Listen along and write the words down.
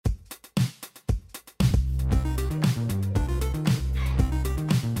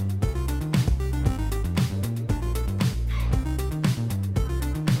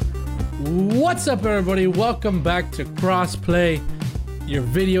What's up, everybody? Welcome back to Crossplay, your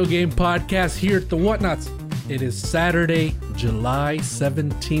video game podcast here at the Whatnots. It is Saturday, July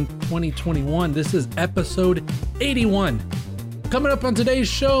 17th, 2021. This is episode 81. Coming up on today's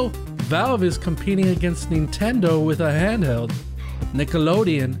show, Valve is competing against Nintendo with a handheld.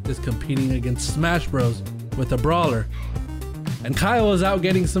 Nickelodeon is competing against Smash Bros. With a brawler. And Kyle is out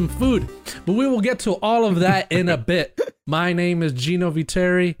getting some food. But we will get to all of that in a bit. My name is Gino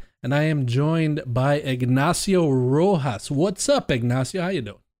Viteri, and I am joined by Ignacio Rojas. What's up, Ignacio? How you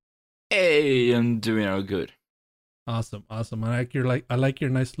doing? Hey, I'm doing all good. Awesome. I like your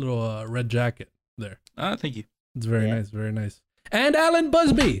nice little red jacket there. Thank you. It's very nice, very nice. And Alan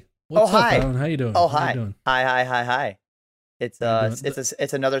Busby. What's up, hi. Alan? How you doing? Oh, How hi. you doing? Hi.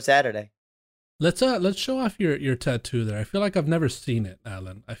 It's another Saturday. Let's show off your tattoo there. I feel like I've never seen it,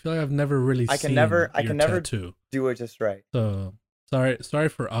 Alan. I feel like I've never really seen your tattoo. Do it just right. So sorry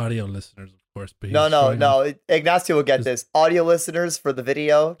for audio listeners, of course. But No. Ignacio will get this. Audio listeners for the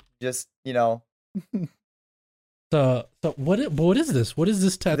video, just So what is this? What is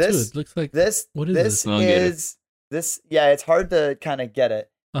this tattoo? It looks like this. What is this? Yeah, it's hard to kind of get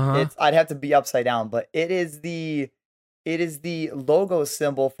it. Uh-huh. I'd have to be upside down, but it is the logo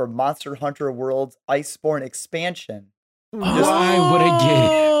symbol for Monster Hunter World's Iceborne expansion. Why would I get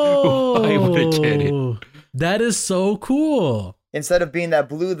it? Why would I get it? That is so cool. Instead of being that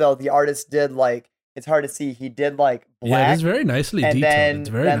blue, though, the artist did it's hard to see. He did black. Yeah, it's very nicely and detailed.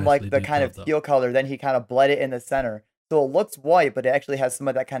 then the kind of teal color. Then he kind of bled it in the center, so it looks white, but it actually has some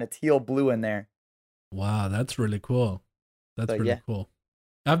of that kind of teal blue in there. Wow, that's really cool. That's really yeah. cool.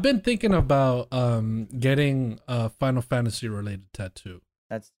 I've been thinking about getting a Final Fantasy related tattoo.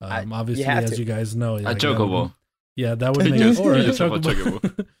 That's obviously, as you guys know, a chocobo. That would make or a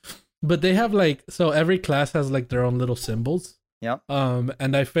chocobo. But they have so every class has their own little symbols. Yeah.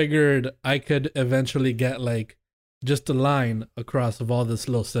 And I figured I could eventually get just a line across of all these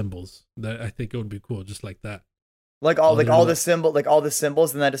little symbols. That I think it would be cool, just like that. All the symbols,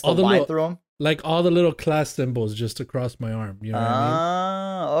 and then just a line through them. All the little class symbols just across my arm. You know what I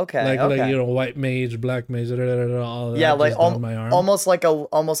mean? Okay. Okay. White mage, black mage, all that. Yeah, on my arm. almost like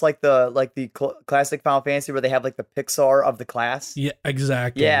the classic Final Fantasy where they have the Pixar of the class. Yeah,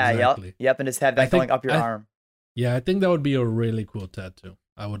 exactly. Yeah, exactly. Yep, and just have that going up your arm. Yeah, I think that would be a really cool tattoo.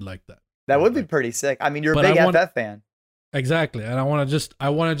 I would like that. That would be pretty sick. I mean, you're a big FF fan. Exactly, and I want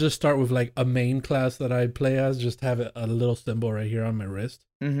to just start with a main class that I play as, just have a little symbol right here on my wrist,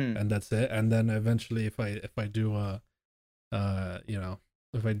 and that's it. And then eventually, if I do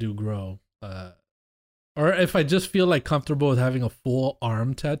if I do grow, or if I just feel comfortable with having a full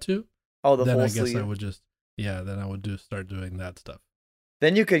arm tattoo, then I guess I would start doing that stuff.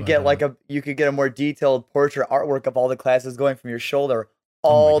 Then you could get a more detailed portrait artwork of all the classes going from your shoulder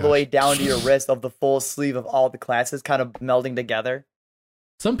all the way down to your wrist of the full sleeve of all the classes kind of melding together.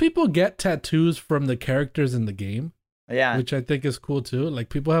 Some people get tattoos from the characters in the game. Yeah. Which I think is cool too.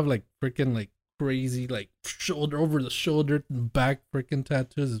 People have freaking crazy shoulder over the shoulder and back freaking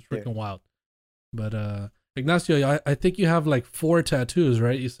tattoos. It's freaking wild. But Ignacio, I think you have 4 tattoos,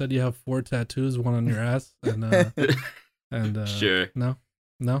 right? You said you have 4 tattoos, one on your ass and sure.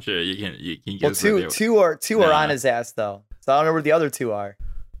 No? Sure, you can well, guess. two are on his ass though. So I don't know where the other 2 are.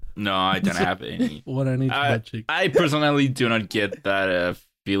 No, I don't have any. What I need butt cheek. I personally do not get that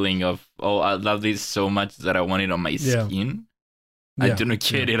feeling of, I love this so much that I want it on my skin. I do not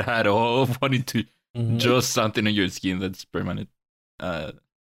get it at all. Wanting to just something on your skin that's permanent. It's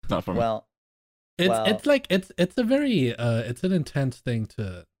not for me. It's a very it's an intense thing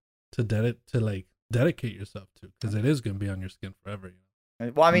to dedicate yourself to, because it is going to be on your skin forever. You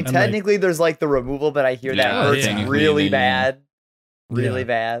know? Well, I mean, technically, there's the removal, but I hear that hurts really bad, really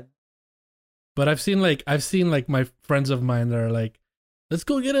bad. But I've seen my friends of mine that are let's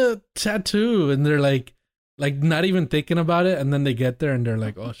go get a tattoo, and they're not even thinking about it, and then they get there and they're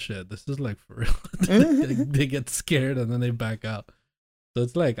oh shit, this is for real. They get scared and then they back out. So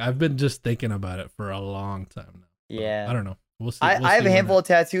it's I've been just thinking about it for a long time now. Yeah, I don't know. We'll see. I have a handful of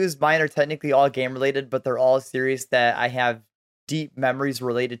tattoos. Mine are technically all game related, but they're all serious that I have deep memories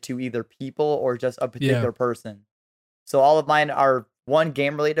related to either people or just a particular person. So all of mine are one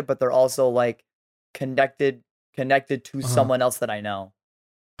game related, but they're also connected to someone else that I know.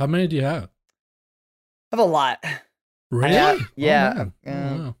 How many do you have? I have a lot. Really? Yeah.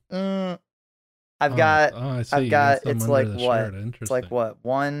 Wow. I've got it's what? It's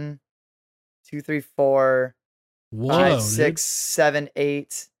 1, 2, 3, 4, 5, 6, 7,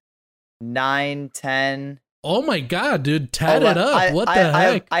 8, 9, 10. Oh my god, dude! Tat it up. What the heck? I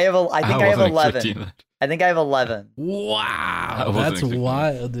think I have 11. I think I have 11. Wow, that's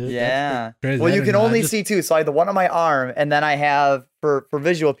wild, dude. Yeah. Well, you can only see 2. So I have the one on my arm, and then I have for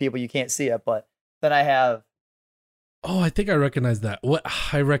visual people, you can't see it, but then I have. Oh, I think I recognize that. What?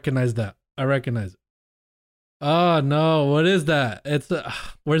 I recognize that. I recognize it. Oh no! What is that? It's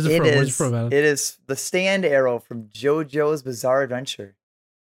where's it from? Where's it from, Alan? It is the stand arrow from JoJo's Bizarre Adventure.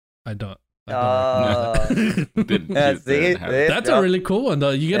 I don't. That's a really cool one,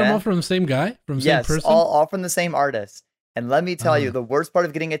 though. You get them all from the same guy, from the same person. all from the same artist. And let me tell you, the worst part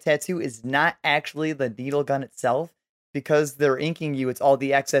of getting a tattoo is not actually the needle gun itself, because they're inking you. It's all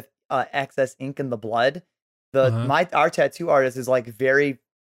the excess ink in the blood. Our tattoo artist is like very,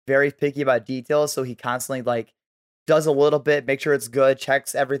 very picky about details, so he constantly like does a little bit, make sure it's good,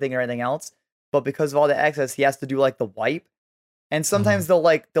 checks everything and everything else. But because of all the excess, he has to do like the wipe. And sometimes they'll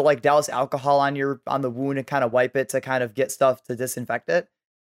douse alcohol on the wound and kind of wipe it to kind of get stuff to disinfect it.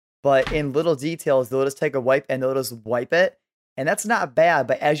 But in little details, they'll just take a wipe and they'll just wipe it. And that's not bad.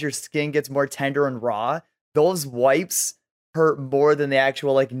 But as your skin gets more tender and raw, those wipes hurt more than the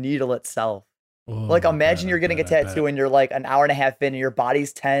actual like needle itself. Like imagine you're getting a tattoo and you're like an hour and a half in and your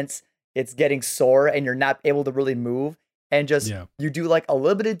body's tense, it's getting sore and you're not able to really move. And just you do like a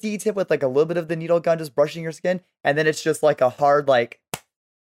little bit of D-tip with like a little bit of the needle gun just brushing your skin, and then it's just like a hard like.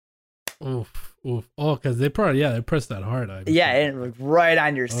 Oof. Oh, because they press that hard. And like right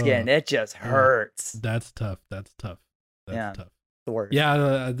on your skin, it just hurts. That's tough. That's tough. Tough. The worst.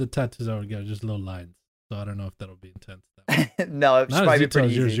 Yeah, the tattoos are just little lines, so I don't know if that'll be intense. No, it's probably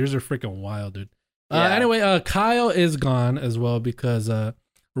pretty easy. Yours are freaking wild, dude. Anyway, Kyle is gone as well because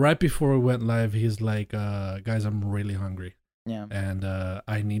right before we went live, he's like, guys, I'm really hungry. Yeah. And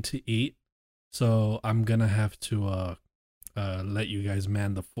I need to eat. So I'm going to have to let you guys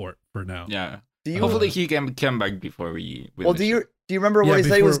man the fort for now. Yeah. Hopefully he can come back before we Well, do you remember where he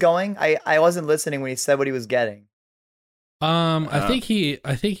said he was going? I wasn't listening when he said what he was getting. I think he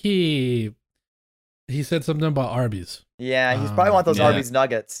said something about Arby's. Yeah, he's probably want those Arby's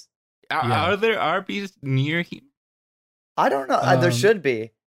nuggets. Are there Arby's near him? I don't know. There should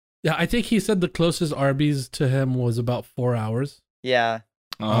be. Yeah, I think he said the closest Arby's to him was about 4 hours. Yeah.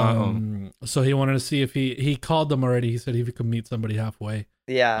 So he wanted to see if he called them already. He said if he could meet somebody halfway.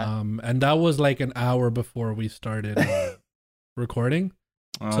 Yeah. And that was like an hour before we started recording.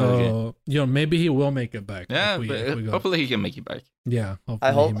 So maybe he will make it back. Yeah, hopefully he can make it back. Yeah.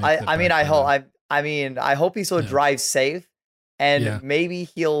 I hope. I hope he still drives safe, and maybe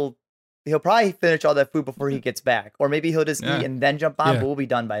he'll probably finish all that food before he gets back, or maybe he'll just eat and then jump on. But we'll be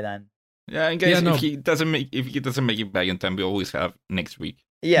done by then. Yeah, and guys, if he doesn't make it back in time, we always have next week.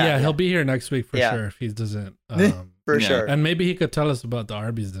 Yeah, he'll be here next week for sure if he doesn't. For sure. And maybe he could tell us about the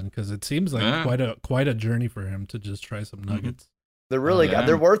Arby's then, because it seems like quite a journey for him to just try some nuggets. They're really good.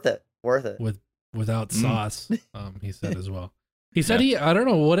 They're worth it. Without sauce. He said as well. He said I don't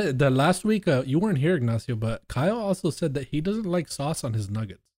know the last week you weren't here, Ignacio, but Kyle also said that he doesn't like sauce on his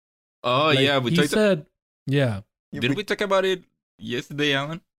nuggets. Oh yeah, Did we talk about it yesterday,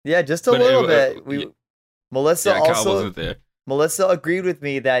 Alan? Yeah, just a little bit. Melissa Kyle wasn't there. Melissa agreed with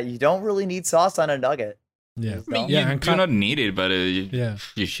me that you don't really need sauce on a nugget. Yeah, you do not need it, but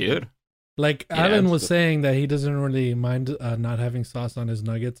you should. Like Alan was saying that he doesn't really mind not having sauce on his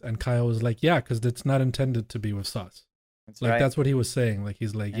nuggets, and Kyle was like, "Yeah, because it's not intended to be with sauce." That's what he was saying. Like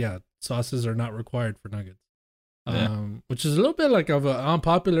he's like, "Yeah, sauces are not required for nuggets," which is a little bit like of an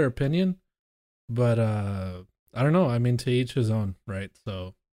unpopular opinion, but I don't know. I mean, to each his own, right?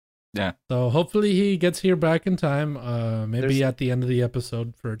 So yeah. So hopefully he gets here back in time. Maybe at the end of the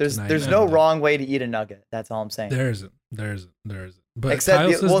episode for tonight. There's no wrong way to eat a nugget. That's all I'm saying. There isn't. But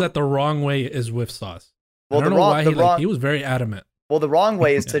Kyle says that the wrong way is with sauce. Well, I don't know why he was very adamant. Well, the wrong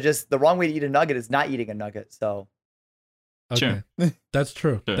way is the wrong way to eat a nugget is not eating a nugget. So. Okay. Sure. That's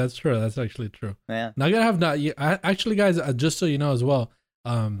true. Sure. That's true. That's actually true. Yeah. Now actually, guys, just so you know as well,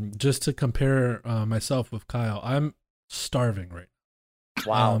 just to compare myself with Kyle, I'm starving right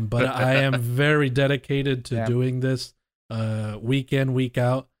now. Wow. But I am very dedicated to doing this week in, week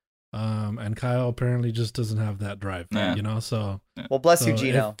out. And Kyle apparently just doesn't have that drive, so. Well, bless you,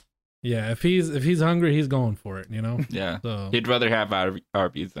 Gino. If he's hungry, he's going for it, Yeah. So he'd rather have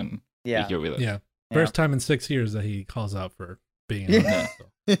Arby's than be here with us. Yeah. First time in 6 years that he calls out for being hungry.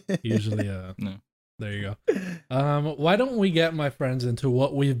 So usually, there you go. Why don't we get my friends into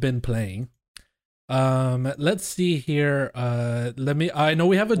what we've been playing? Let's see here. I know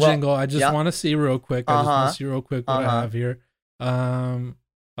we have a jingle. I just want to see real quick. I just want to see real quick what I have here.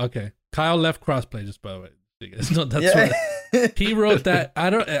 Okay. Kyle left crossplay, just by the way. You guys know that's right. He wrote that.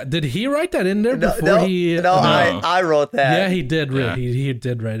 Did he write that in there before he? No, I wrote that. Yeah, he did. He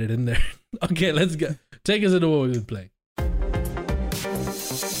did write it in there. Okay, let's go. take us into what we've been playing.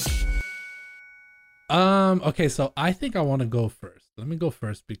 Okay, so I think I want to go first. Let me go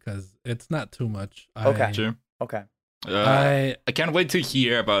first because it's not too much. Okay. Sure. Okay. I can't wait to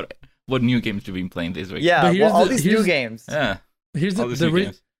hear about what new games you've been playing this week. Yeah, well, all these new games. Yeah. Here's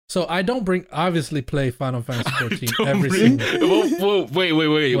games. So I don't obviously play Final Fantasy 14 every single. Whoa, wait.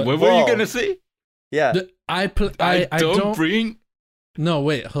 What were you gonna say? Yeah. I don't bring. No,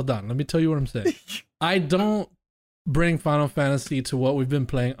 wait, hold on. Let me tell you what I'm saying. I don't bring Final Fantasy to what we've been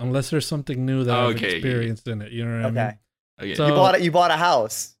playing unless there's something new that I've experienced in it. You know what I mean? Okay. So, you bought a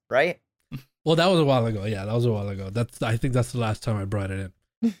house, right? Well, that was a while ago. Yeah, that was a while ago. I think that's the last time I brought it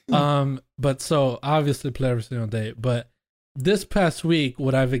in. But so obviously play every single day. But this past week,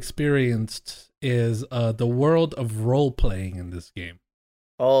 what I've experienced is the world of role playing in this game.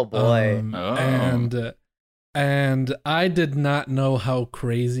 Oh boy! And I did not know how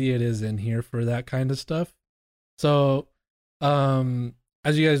crazy it is in here for that kind of stuff. So,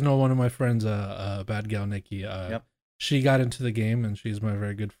 as you guys know, one of my friends, Bad Gal Nikki, she got into the game and she's my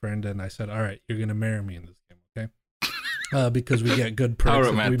very good friend. And I said, "All right, you're gonna marry me in this game, okay?" Because we get good perks.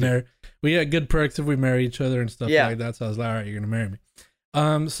 We get good perks if we marry each other and stuff like that. So I was like, "All right, you're gonna marry me."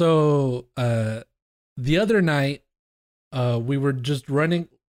 So the other night, we were just running.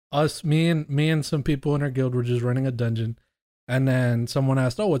 Me and some people in our guild were just running a dungeon, and then someone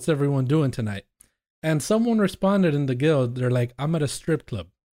asked, "Oh, what's everyone doing tonight?" And someone responded in the guild, they're like, "I'm at a strip club."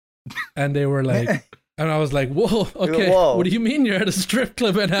 And they were like, and I was like, whoa, okay, what do you mean you're at a strip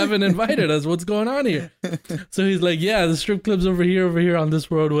club and haven't invited us? What's going on here? So he's like, yeah, the strip club's over here on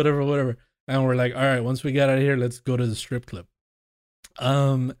this road, whatever. And we're like, all right, once we get out of here, let's go to the strip club.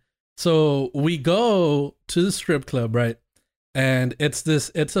 So we go to the strip club, right? And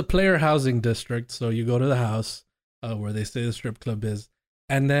it's a player housing district. So you go to the house where they say the strip club is.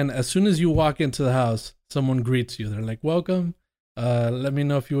 And then as soon as you walk into the house, someone greets you. They're like, welcome. Let me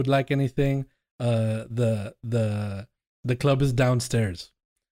know if you would like anything. The club is downstairs.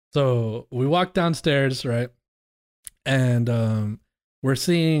 So we walk downstairs, right? And we're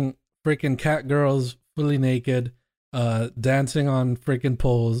seeing freaking cat girls fully naked, dancing on freaking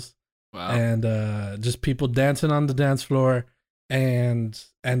poles. Wow. And just people dancing on the dance floor and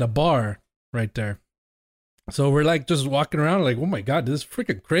a bar right there. So we're like just walking around like, oh my God, this is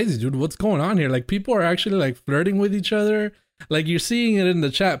freaking crazy, dude. What's going on here? Like people are actually like flirting with each other. Like you're seeing it in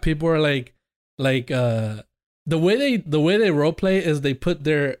the chat. People are like the way they role play is they put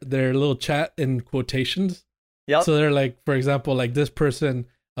their little chat in quotations. Yep. So they're like, for example, like this person,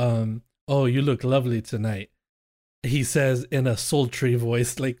 oh, you look lovely tonight. He says in a sultry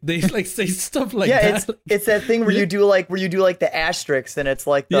voice, like they like say stuff like that. Yeah, it's that thing where you do like the asterisks, and it's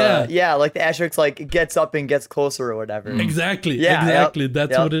like like the asterisk like gets up and gets closer or whatever. Exactly. Yeah, exactly.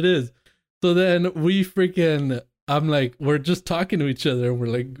 That's what it is. So then we freaking, I'm like, we're just talking to each other, and we're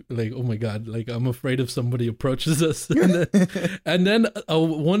like, oh my God, like I'm afraid if somebody approaches us. And then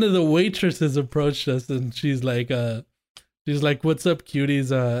one of the waitresses approached us, and she's like, what's up,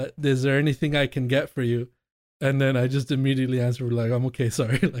 cuties? Is there anything I can get for you? And then I just immediately answered like, I'm okay,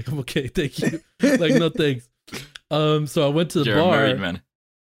 sorry. Like, I'm okay, thank you. Like, no thanks. So I went to the bar. You're a married man.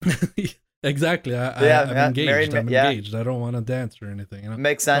 Exactly. I'm engaged. I'm engaged. I don't want to dance or anything. You know?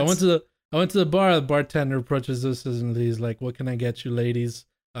 Makes sense. So I went to the bar. The bartender approaches us and he's like, what can I get you ladies?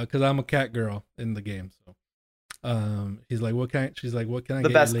 Because I'm a cat girl in the game. So he's like, she's like, what can I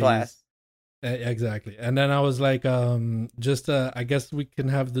get you ladies? The best class. Exactly. And then I was like, I guess we can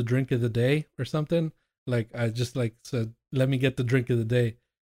have the drink of the day or something. Like I just like said, let me get the drink of the day.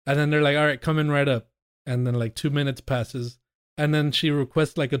 And then they're like, all right, come in right up. And then like 2 minutes passes. And then she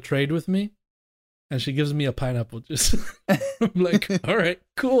requests like a trade with me. And she gives me a pineapple juice. I'm like, all right,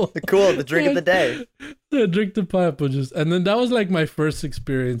 cool. Cool, the drink of the day. Drink the pineapple juice. And then that was like my first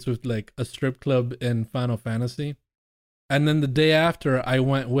experience with like a strip club in Final Fantasy. And then the day after I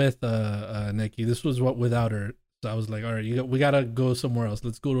went with Nikki. This was without her. So I was like, all right, we got to go somewhere else.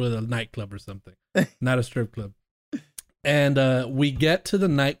 Let's go to a nightclub or something, not a strip club. And we get to the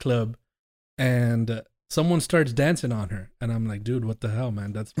nightclub and someone starts dancing on her. And I'm like, dude, what the hell,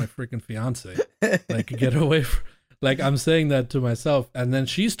 man? That's my freaking fiance. Like, get away from... Like, I'm saying that to myself. And then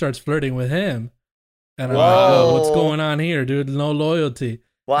she starts flirting with him. And I'm like, oh, what's going on here, dude? No loyalty.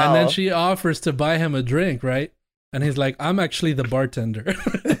 Wow. And then she offers to buy him a drink, right? And he's like, I'm actually the bartender.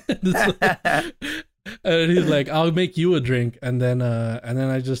 And he's like, I'll make you a drink. And then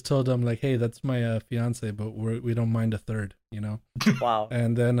I just told him like, hey, that's my fiance, but we don't mind a third, you know? Wow.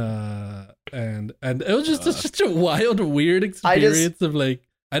 And then and it was just such a wild, weird experience of like,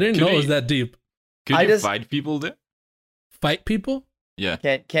 I didn't know it was that deep. Could you fight people there? Fight people? Yeah.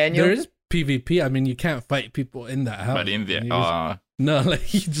 Can you? PvP. I mean, you can't fight people in that house. But in the no,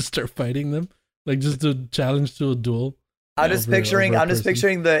 like you just start fighting them, like just a challenge to a duel. I'm just picturing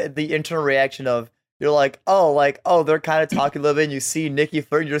the internal reaction of you're like, oh, they're kind of talking a little bit, and you see Nikki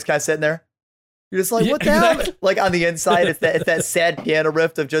flirt, and you're just kind of sitting there. You're just like, what the hell? Like on the inside, it's that sad piano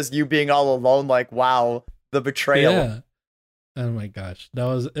riff of just you being all alone. Like, wow, the betrayal. Yeah. Oh my gosh,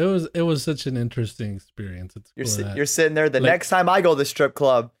 it was such an interesting experience. It's cool you're sitting there. The next time I go to the strip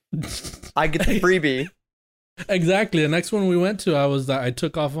club, I get the freebie. Exactly. The next one we went to, I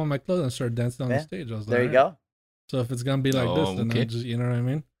took off all my clothes and started dancing on the stage. I was like, there you go. So if it's gonna be like this, then I'll just, you know what I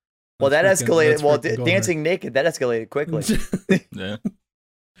mean? Well, that escalated. Well, dancing naked, that escalated quickly. Yeah.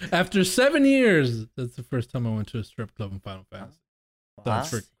 After 7 years, that's the first time I went to a strip club in Final Fantasy. Wow.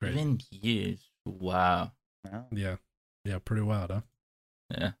 7 years. Wow. Yeah. Yeah, pretty wild, huh?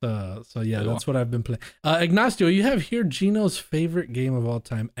 Yeah. So yeah, that's what I've been playing. Ignacio, you have here Gino's favorite game of all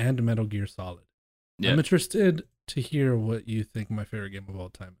time and Metal Gear Solid. Yeah. I'm interested to hear what you think my favorite game of all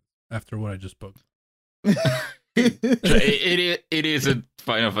time is after what I just spoke. it isn't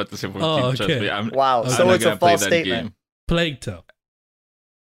Final Fantasy 14. Oh, Trust me. Wow. So it's a false statement. Plague Tale.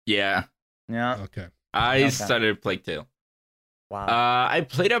 Yeah. Okay. I started Plague Tale. Wow. I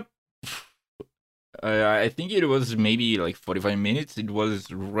played up. I think it was maybe like 45 minutes. It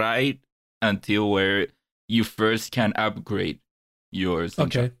was right until where you first can upgrade yours.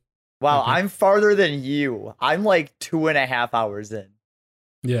 Okay. Wow, okay. I'm farther than you. I'm like 2.5 hours in.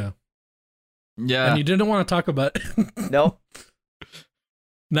 Yeah. Yeah. And you didn't want to talk about it. Nope.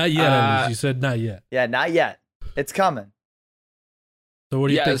 Not yet, you said not yet. Yeah, not yet. It's coming. So what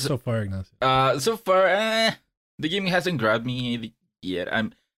do you think so far, Ignacio? So far, the game hasn't grabbed me yet.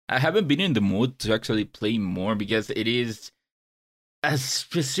 I haven't been in the mood to actually play more because it is a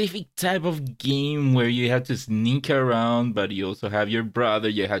specific type of game where you have to sneak around, but you also have your brother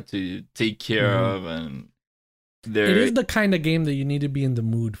you have to take care of, and it is the kind of game that you need to be in the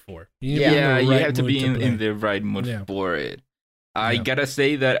mood for. You have to be in the right mood for it. I gotta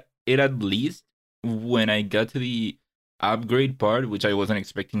say that it at least, when I got to the upgrade part, which I wasn't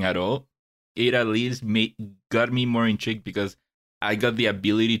expecting at all, it at least got me more intrigued because I got the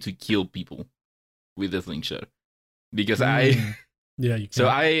ability to kill people with the slingshot. Because that is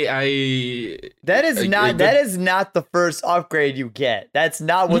not the first upgrade you get. That's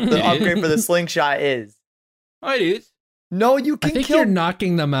not what the upgrade for the slingshot is. Oh, it is. No, you can. I think you're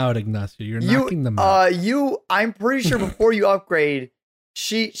knocking them out, Ignacio. You're knocking them out. I'm pretty sure before you upgrade,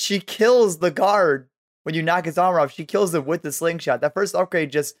 she kills the guard when you knock his armor off. She kills him with the slingshot. That first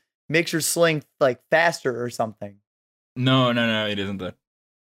upgrade just makes your sling like faster or something. No, it isn't that.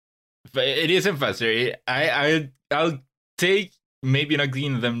 But it isn't faster. I'll take maybe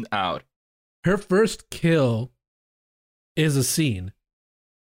knocking them out. Her first kill is a scene,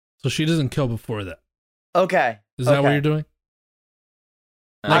 so she doesn't kill before that. Okay. Is that what you're doing?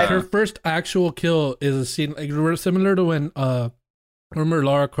 Like her first actual kill is a scene, like similar to when remember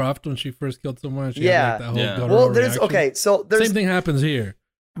Lara Croft when she first killed someone? She had, like, that whole well, there's reaction? So there's same thing happens here.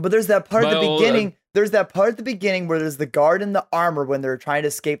 But there's that part at the beginning. There's that part at the beginning where there's the guard in the armor when they're trying to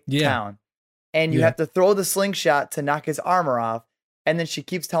escape the town, and you have to throw the slingshot to knock his armor off. And then she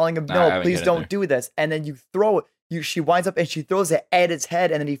keeps telling him, "No, please don't do this." And then you throw it. She winds up and she throws it at his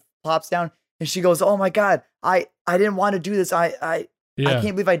head, and then he plops down. And she goes, "Oh my God, I didn't want to do this. I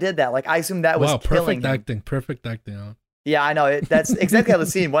can't believe I did that." Like, I assume that was killing him. Perfect acting. Huh? Yeah, I know. That's exactly how the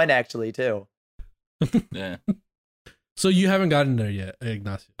scene went, actually, too. Yeah. So you haven't gotten there yet,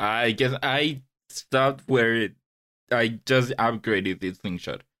 Ignacio? I guess I stopped where I just upgraded the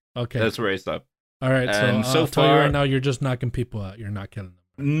slingshot. Okay. That's where I stopped. All right, and so far, tell you right now, you're just knocking people out. You're not killing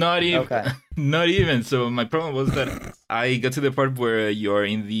them. Not even. Okay. Not even. So my problem was that I got to the part where you're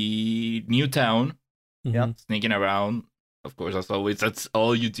in the new town, sneaking around. Of course, as always, that's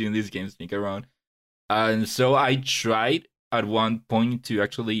all you do in this game, sneak around. And so I tried at one point to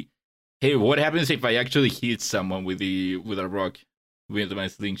actually, hey, what happens if I actually hit someone with a rock with my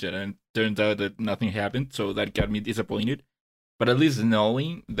slingshot? And it turns out that nothing happened, so that got me disappointed. But at least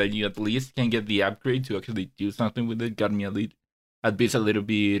knowing that you at least can get the upgrade to actually do something with it got me at least a little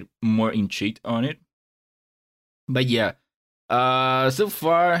bit more intrigued on it. But yeah, so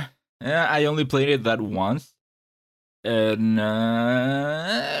far, I only played it that once. And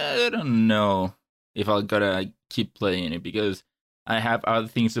I don't know if I'll gotta keep playing it because I have other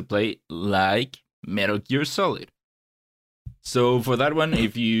things to play, like Metal Gear Solid. So for that one,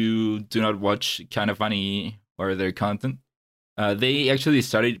 if you do not watch Kinda Funny or their content, they actually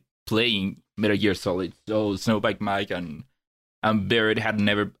started playing Metal Gear Solid. So Snowbike Mike and Barrett had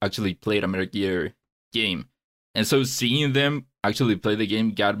never actually played a Metal Gear game. And so seeing them actually play the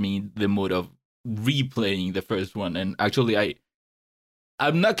game got me the mood of replaying the first one. And actually,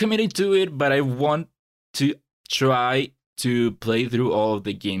 I'm not committed to it, but I want to try to play through all of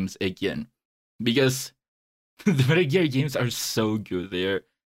the games again, because the Metal Gear games are so good.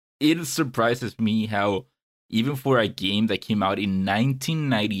 It surprises me how, even for a game that came out in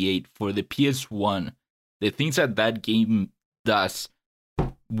 1998 for the PS1, the things that game does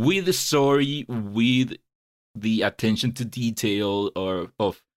with the story, with the attention to detail, or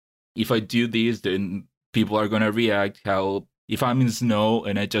of, if I do this, then people are gonna react. How if I'm in snow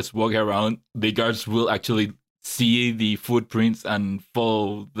and I just walk around, the guards will actually see the footprints and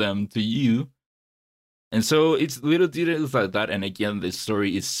follow them to you. And so it's little details like that. And again, the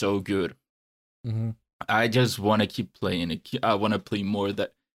story is so good. Mm-hmm. I just want to keep playing it. I want to play more of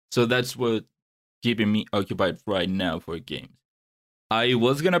that. So that's what keeping me occupied right now for games. I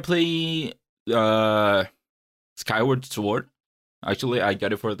was going to play Skyward Sword. Actually, I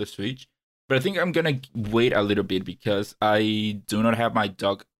got it for the Switch. But I think I'm going to wait a little bit because I do not have my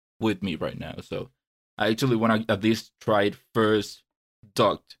dog with me right now. So I actually want to at least try it first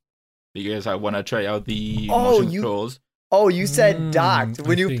docked, because I want to try out the motion controls. Oh, you said docked.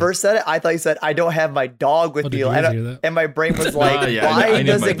 When you first said it, I thought you said, I don't have my dog with me. And my brain was like, why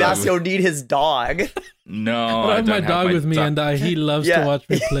does Ignacio need his dog? No, I have my dog with me, and he loves to watch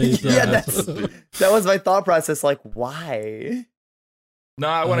me play. That was my thought process. Like, why? No,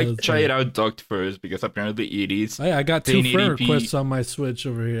 I want to try it out docked first, because apparently it is. Oh, yeah, I got 2 fur requests on my Switch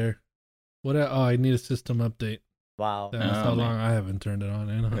over here. I need a system update. Wow. That's how long I haven't turned it on.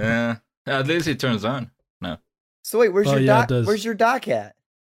 Yeah, at least it turns on. No. So wait, where's your dock? Where's your dock at?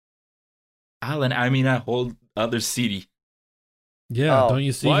 Alan, I'm in a whole other city. Yeah, don't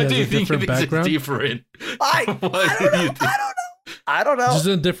you see? Why do you think it's different? I don't know. Just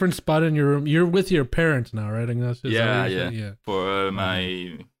in a different spot in your room. You're with your parents now, right, Ignacio? Yeah. For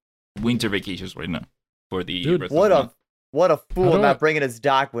my winter vacations right now. For the Dude, what a fool not bringing his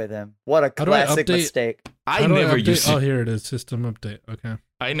dock with him. What a classic mistake. I never use it. Oh, here it is. System update. Okay.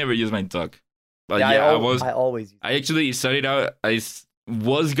 I never use my dock. But yeah, I always use it. I actually started out. I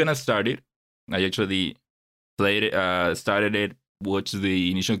was gonna start it. I actually played it, started it, watched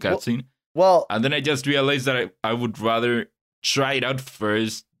the initial cutscene. Well, and then I just realized that I would rather try it out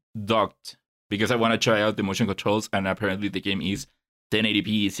first docked, because I want to try out the motion controls, and apparently the game is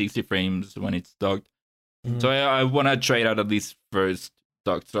 1080p 60 frames when it's docked. So I want to try it out at least first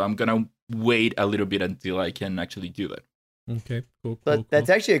docked. So I'm gonna wait a little bit until I can actually do that. Okay, cool. That's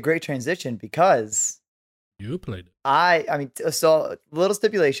actually a great transition, because you played it. I mean, so little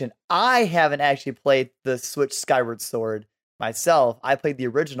stipulation. I haven't actually played the Switch Skyward Sword myself. I played the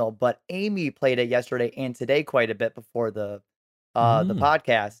original, but Amy played it yesterday and today quite a bit before the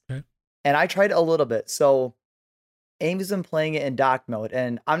podcast. Okay. And I tried it a little bit. So Amy's been playing it in dock mode,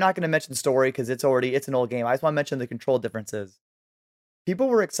 and I'm not going to mention the story because it's an old game. I just want to mention the control differences. People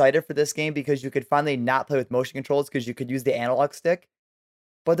were excited for this game because you could finally not play with motion controls, because you could use the analog stick.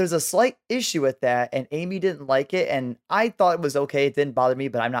 But there's a slight issue with that, and Amy didn't like it, and I thought it was okay. It didn't bother me,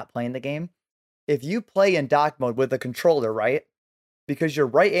 but I'm not playing the game. If you play in dock mode with a controller, right? Because your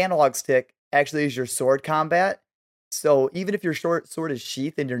right analog stick actually is your sword combat. So even if your sword is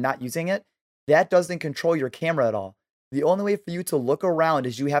sheathed and you're not using it, that doesn't control your camera at all. The only way for you to look around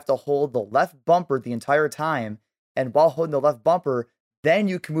is you have to hold the left bumper the entire time, and while holding the left bumper, then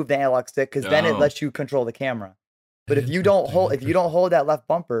you can move the analog stick, because then it lets you control the camera. But if you don't hold that left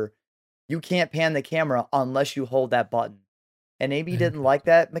bumper, you can't pan the camera unless you hold that button. And Amy didn't like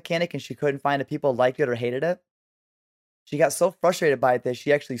that mechanic, and she couldn't find if people liked it or hated it. She got so frustrated by it that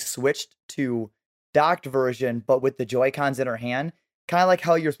she actually switched to docked version, but with the Joy-Cons in her hand, kind of like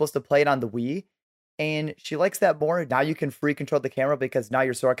how you're supposed to play it on the Wii. And she likes that more. Now you can free control the camera, because now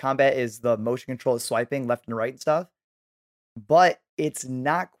your sword combat is the motion control is swiping left and right and stuff. But it's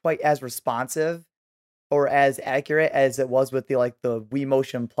not quite as responsive or as accurate as it was with the Wii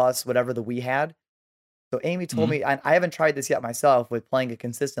Motion Plus, whatever the Wii had. So Amy told me, and I haven't tried this yet myself with playing it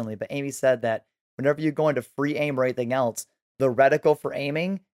consistently, but Amy said that whenever you go into free aim or anything else, the reticle for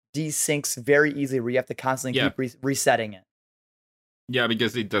aiming desyncs very easily, where you have to constantly keep resetting it. Yeah,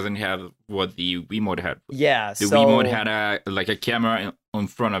 because it doesn't have what the Wiimote had. Yeah, the Wiimote had a camera in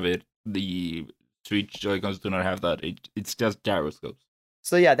front of it. The Switch Joy-Cons do not have that. It's just gyroscopes.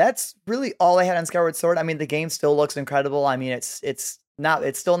 So yeah, that's really all I had on Skyward Sword. I mean, the game still looks incredible. I mean, it's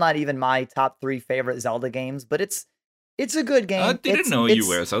still not even my top 3 favorite Zelda games, but it's a good game. I didn't know you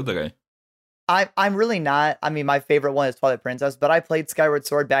were a Zelda guy. I'm really not. I mean, my favorite one is Twilight Princess, but I played Skyward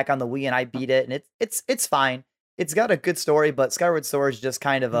Sword back on the Wii and I beat it, and it's fine. It's got a good story, but Skyward Sword is just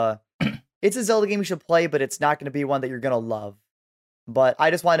kind of it's a Zelda game you should play, but it's not going to be one that you're going to love. But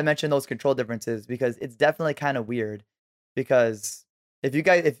I just wanted to mention those control differences because it's definitely kind of weird. Because if you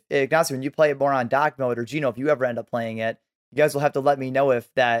guys, if Ignacio, when you play it more on dock mode, or Gino, if you ever end up playing it, you guys will have to let me know if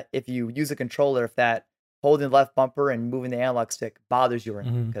you use a controller, if that holding the left bumper and moving the analog stick bothers you or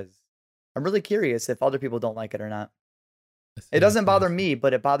not. Because I'm really curious if other people don't like it or not. It doesn't bother me,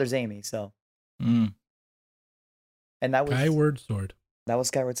 but it bothers Amy. So, and that was Skyward Sword. That was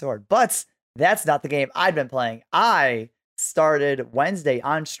Skyward Sword. But that's not the game I've been playing. I started Wednesday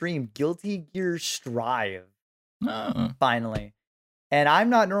on stream Guilty Gear Strive. Finally. And I'm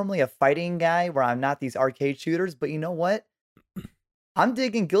not normally a fighting guy where I'm not these arcade shooters, but you know what? I'm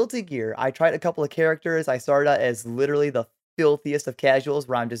digging Guilty Gear. I tried a couple of characters. I started out as literally the filthiest of casuals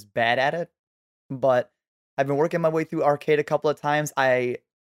where I'm just bad at it. But I've been working my way through arcade a couple of times. The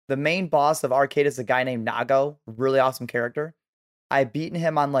main boss of arcade is a guy named Nago, really awesome character. I've beaten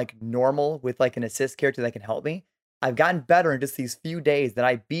him on like normal with like an assist character that can help me. I've gotten better in just these few days that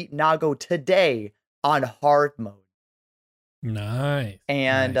I beat Nago today on hard mode. Nice.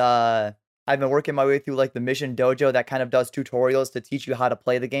 And I've been working my way through like the Mission Dojo that kind of does tutorials to teach you how to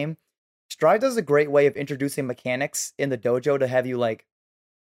play the game. Strive does a great way of introducing mechanics in the dojo to have you like,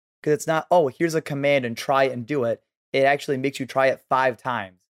 because it's not, oh, here's a command and try it and do it. It actually makes you try it 5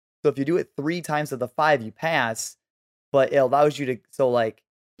 times. So if you do it 3 times of the 5, you pass, but it allows you to, so like,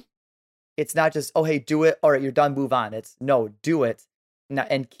 it's not just, oh, hey, do it. All right, you're done, move on. It's no, do it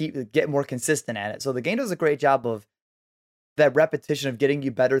and get more consistent at it. So the game does a great job of that repetition of getting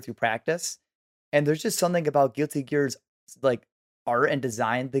you better through practice. And there's just something about Guilty Gear's like art and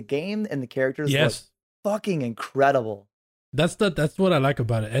design. The game and the characters look fucking incredible. That's what I like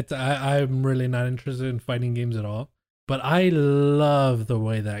about it. I'm really not interested in fighting games at all, but I love the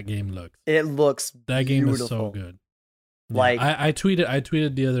way that game looks. It looks that beautiful. Game is so good. Yeah, like I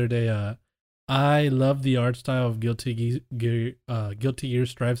tweeted the other day. I love the art style of Guilty Gear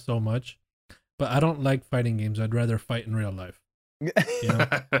Strive so much, but I don't like fighting games. I'd rather fight in real life. You know?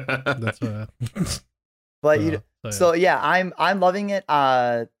 That's what. But I'm loving it.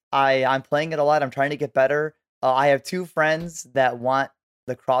 I'm playing it a lot. I'm trying to get better. I have 2 friends that want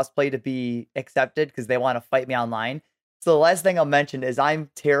the crossplay to be accepted because they want to fight me online. So the last thing I'll mention is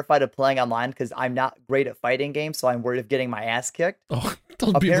I'm terrified of playing online because I'm not great at fighting games, so I'm worried of getting my ass kicked. Oh,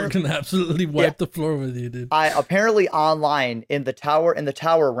 those people can absolutely wipe the floor with you, dude. Apparently online in the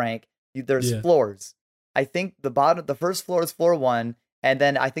tower rank, there's floors. I think the first floor is floor 1, and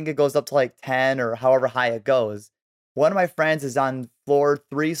then I think it goes up to like 10 or however high it goes. One of my friends is on floor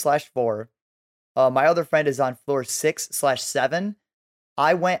 3/4. My other friend is on floor 6/7.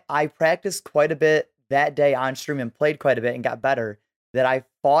 I practiced quite a bit that day on stream and played quite a bit and got better. That I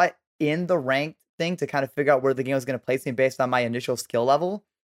fought in the ranked thing to kind of figure out where the game was going to place me based on my initial skill level.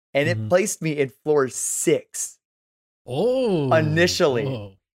 And it placed me in floor 6. Oh. Initially.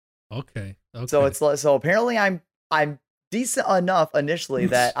 Oh. Okay. So apparently I'm decent enough initially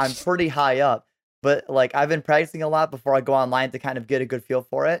that I'm pretty high up. But like I've been practicing a lot before I go online to kind of get a good feel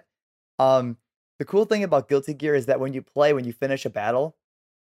for it. The cool thing about Guilty Gear is that when you finish a battle,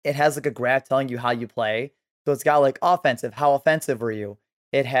 it has like a graph telling you how you play. So it's got like offensive, how offensive were you?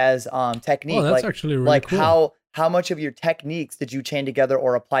 It has technique. Oh, that's actually really cool. How much of your techniques did you chain together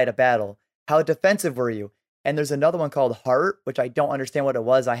or apply to battle? How defensive were you? And there's another one called Heart, which I don't understand what it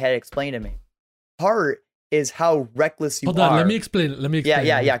was. I had it explained to me. Heart is how reckless you are. Hold on, let me explain.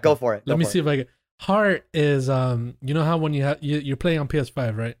 Yeah. Go for it. Let me see if I get. Heart is you know how when you're playing on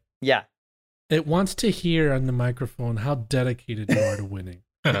PS5, right? Yeah. It wants to hear on the microphone how dedicated you are to winning.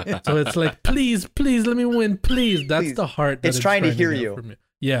 So it's like, please, let me win, please. That's the heart. It's trying to hear you. From me.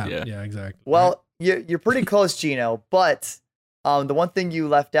 Yeah, exactly. Well, you're pretty close, Gino. But the one thing you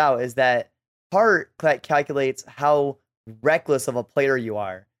left out is that heart calculates how reckless of a player you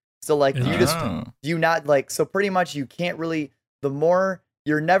are. So like so pretty much you can't really.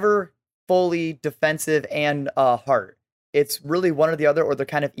 You're never fully defensive and heart. It's really one or the other, or they're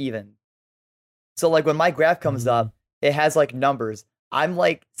kind of even. So like when my graph comes up, it has like numbers. I'm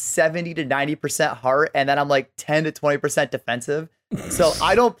like 70 to 90% heart, and then I'm like 10 to 20% defensive. So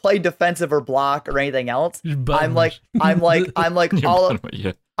I don't play defensive or block or anything else. I'm like all.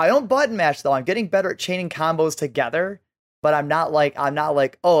 I don't button mash though. I'm getting better at chaining combos together, but I'm not like,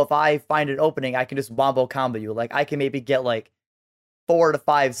 oh, if I find an opening, I can just wombo combo you. Like I can maybe get like 4 to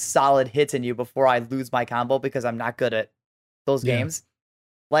 5 solid hits in you before I lose my combo because I'm not good at those games.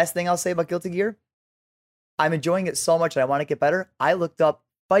 Last thing I'll say about Guilty Gear, I'm enjoying it so much and I want to get better. I looked up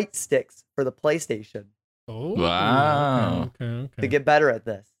fight sticks for the PlayStation. Oh, wow. Okay. To get better at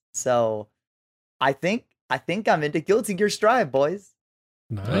this. So I think I'm into Guilty Gear Strive, boys.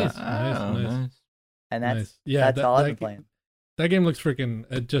 Nice. And that's all I've been playing. That game looks freaking.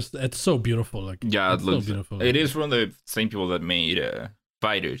 It's so beautiful. Like yeah, it looks so beautiful. It is from the same people that made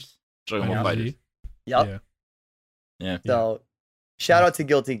Fighters, Dragon Ball Fighters. Yep. Yeah. So, shout out to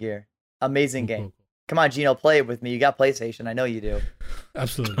Guilty Gear. Amazing game. Cool. Come on, Gino, play it with me. You got PlayStation. I know you do.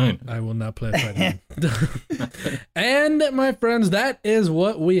 Absolutely. I will not play fighting. And my friends, that is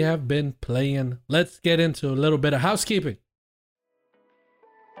what we have been playing. Let's get into a little bit of housekeeping.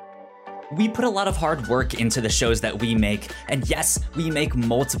 We put a lot of hard work into the shows that we make, and yes, we make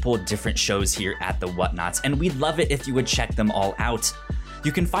multiple different shows here at The Whatnauts, and we'd love it if you would check them all out.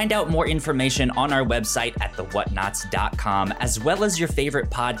 You can find out more information on our website at thewhatnauts.com, as well as your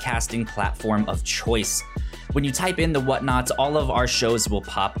favorite podcasting platform of choice. When you type in The Whatnauts, all of our shows will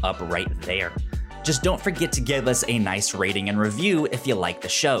pop up right there. Just don't forget to give us a nice rating and review if you like the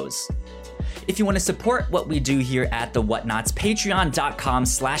shows. If you want to support what we do here at The Whatnauts,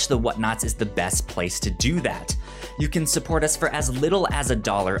 patreon.com/The Whatnauts is the best place to do that. You can support us for as little as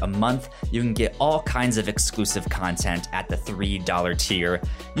 $1 a month. You can get all kinds of exclusive content at the $3 tier.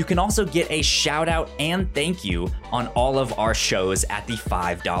 You can also get a shout out and thank you on all of our shows at the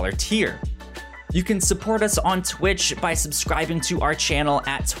 $5 tier. You can support us on Twitch by subscribing to our channel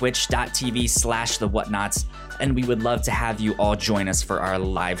at twitch.tv/The Whatnauts, and we would love to have you all join us for our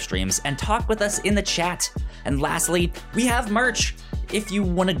live streams and talk with us in the chat. And lastly, we have merch. If you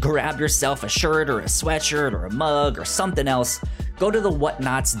want to grab yourself a shirt or a sweatshirt or a mug or something else, go to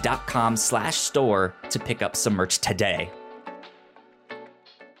thewhatnauts.com/store to pick up some merch today.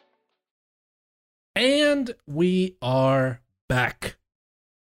 And we are back.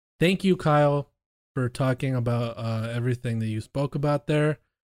 Thank you, Kyle, for talking about everything that you spoke about there.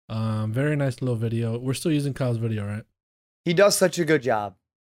 Very nice little video. We're still using Kyle's video, right? He does such a good job.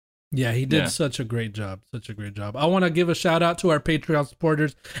 Yeah, he did such a great job. Such a great job. I want to give a shout out to our Patreon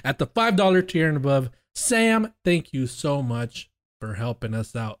supporters at the $5 tier and above. Sam, thank you so much for helping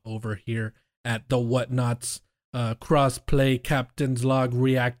us out over here at The Whatnauts, Crossplay, Captain's Log,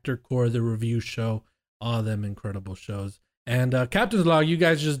 Reactor Core, The Review Show, all them incredible shows. And Captain's Log, you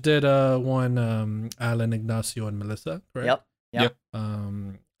guys just did one, Alan, Ignacio, and Melissa, correct? Yep.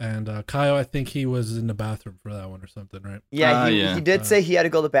 And Kyle, I think he was in the bathroom for that one or something, right? Yeah, he did say he had to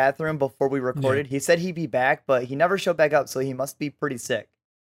go to the bathroom before we recorded. Yeah. He said he'd be back, but he never showed back up, so he must be pretty sick.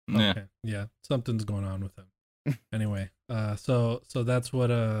 Okay. Yeah, something's going on with him. Anyway, so that's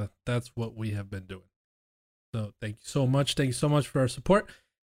what we have been doing. So thank you so much. Thank you so much for our support.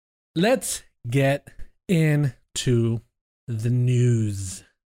 Let's get into the news.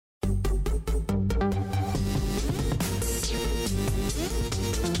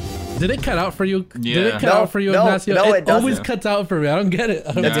 Did it cut out for you? Yeah. Did it cut out for you, Ignacio? No, it doesn't. Always cuts out for me. I don't get it.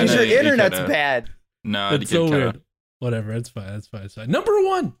 That's because your internet's bad. No, it's so weird. Whatever, it's fine. It's fine. It's fine. Number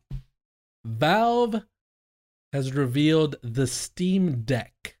 1, Valve has revealed the Steam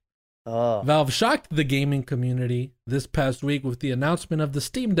Deck. Oh. Valve shocked the gaming community this past week with the announcement of the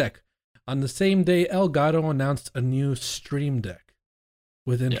Steam Deck. On the same day, Elgato announced a new Stream Deck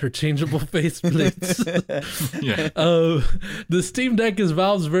with interchangeable faceplates. The Steam Deck is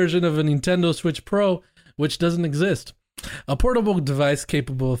Valve's version of a Nintendo Switch Pro, which doesn't exist. A portable device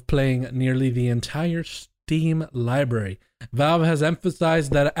capable of playing nearly the entire Steam library. Valve has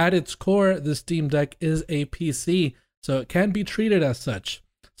emphasized that at its core, the Steam Deck is a PC, so it can be treated as such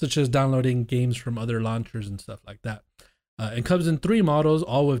as downloading games from other launchers and stuff like that. It comes in 3 models,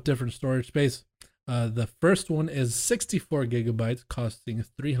 all with different storage space. The first one is 64 gigabytes, costing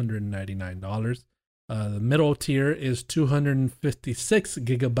 $399. The middle tier is 256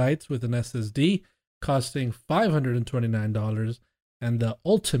 gigabytes with an SSD, costing $529. And the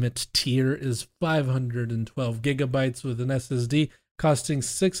ultimate tier is 512 gigabytes with an SSD, costing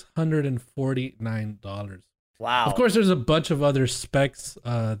 $649. Wow. Of course, there's a bunch of other specs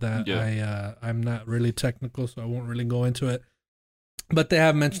that I'm not really technical, so I won't really go into it. But they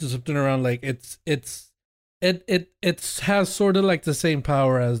have mentioned something around like it has sort of like the same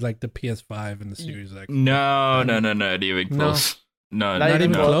power as like the PS5 and the Series X. No, not even close. No, not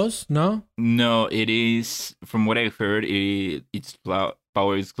even close. No, it is. From what I've heard, its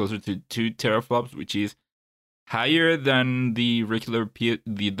power is closer to 2 teraflops, which is higher than the regular the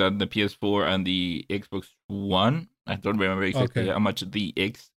PS4 and the Xbox One. I don't remember exactly how much the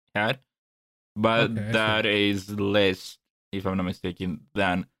X had, but that is less, if I'm not mistaken,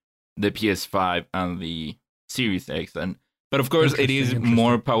 than the PS5 and the Series X. But of course, it is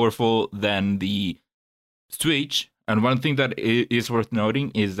more powerful than the Switch. And one thing that is worth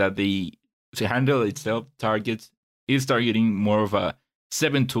noting is that the handle itself is targeting more of a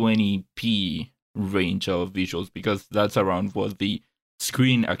 720p range of visuals, because that's around what the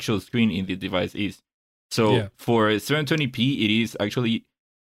actual screen in the device is. So for 720p, it is actually,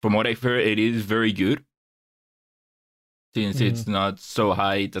 from what I've heard, it is very good. Since it's not so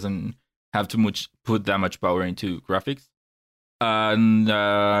high, it doesn't have to put that much power into graphics. And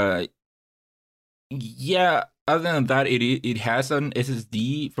other than that, it has an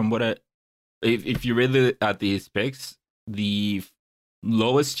SSD. From what if you read at the specs, the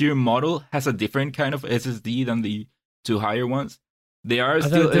lowest tier model has a different kind of SSD than the two higher ones. They are I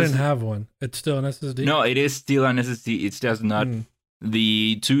still. Thought it didn't have one. It's still an SSD. No, it is still an SSD. It's just not.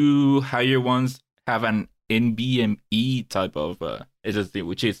 The two higher ones have an NVMe type of SSD,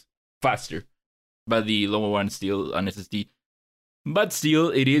 which is faster, but the lower one still an SSD. But still,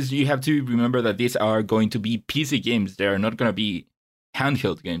 it is. You have to remember that these are going to be PC games. They are not going to be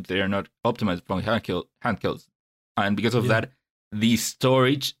handheld games. They are not optimized for handhelds, and because of that, the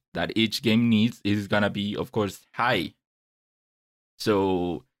storage that each game needs is gonna be, of course, high.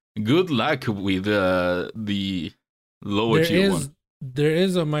 So good luck with the lower tier one. There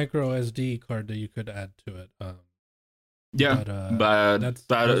is a micro SD card that you could add to it. But that's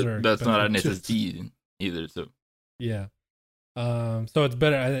not an SSD either. So yeah. So it's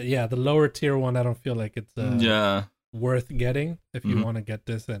better. The lower tier one, I don't feel like it's worth getting if you want to get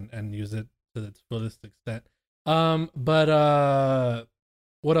this and use it to its fullest extent. But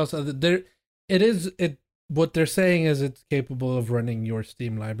what else? What they're saying is it's capable of running your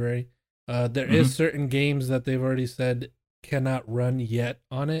Steam library. There is certain games that they've already said cannot run yet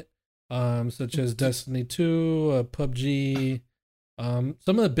on it, such as Destiny 2, PUBG, some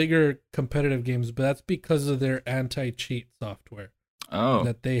of the bigger competitive games, but that's because of their anti-cheat software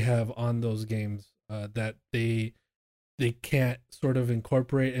that they have on those games that they can't sort of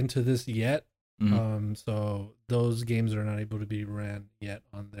incorporate into this yet. So those games are not able to be ran yet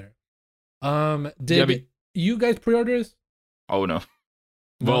on there. Did you guys pre-order this? Oh no.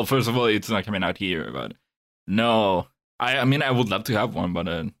 Well, first of all, it's not coming out here, but no. I mean, I would love to have one, but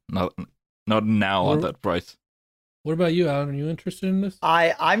not now at that price. What about you, Alan? Are you interested in this?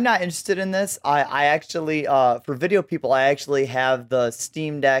 I'm not interested in this. I actually, for video people, I actually have the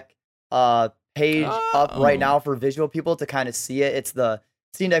Steam Deck page up right now for visual people to kind of see it. It's the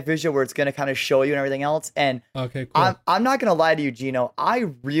Steam Deck visual where it's going to kind of show you and everything else. And okay, cool. I'm not going to lie to you, Gino. I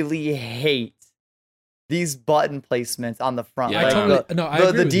really hate these button placements on the front. Yeah, like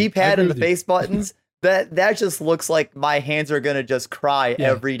the D-pad and the face buttons. That just looks like my hands are gonna just cry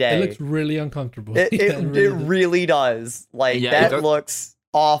every day. It looks really uncomfortable. It really does. Like that looks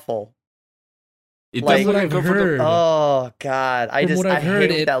awful. It like what I've heard. Oh God, I hate what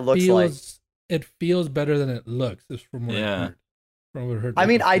that looks like. It feels better than it looks. Is from what I heard. From what I heard. I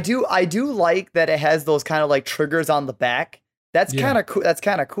mean, I do like that it has those kind of like triggers on the back. That's kind of cool. That's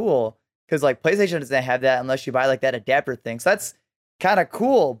kind of cool because like PlayStation doesn't have that unless you buy like that adapter thing. So that's kind of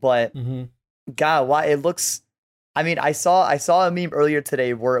cool, but. God, why it looks? I mean, I saw a meme earlier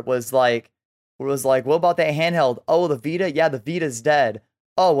today where it was like, what about that handheld? Oh, the Vita, yeah, the Vita's dead.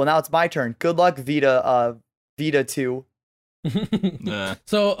 Oh, well, now it's my turn. Good luck, Vita 2.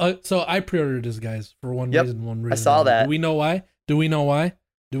 So I pre-ordered this, guys, for one reason. I saw that. Do we know why?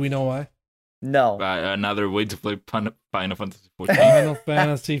 No. Another way to play Final Fantasy 14. Final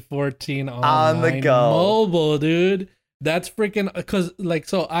Fantasy 14 on the go, mobile, dude. That's freaking because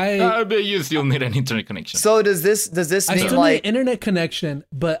I bet you still need an internet connection. So does this I mean still like need an internet connection,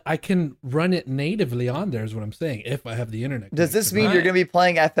 but I can run it natively on there is what I'm saying if I have the internet. Does this mean you're gonna be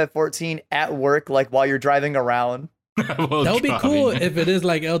playing FF14 at work like while you're driving around? That would be cool if it is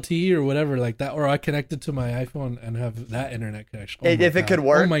like LTE or whatever like that, or I connect it to my iPhone and have that internet connection. If it could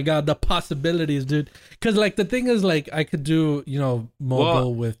work. Oh my God, the possibilities, dude. Because like the thing is like I could do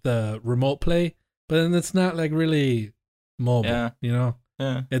mobile with remote play, but then it's not like really mobile,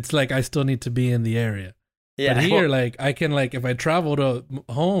 it's like I still need to be in the area. But here, like I can if I travel to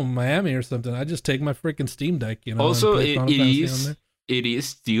home, Miami or something, I just take my freaking Steam Deck. Also, it is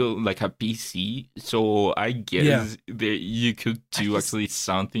still like a PC, so I guess that you could do actually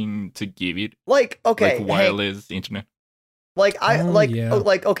something to give it wireless internet.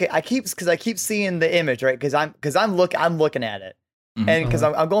 Okay, I keep seeing the image, right? Because I'm looking at it, and because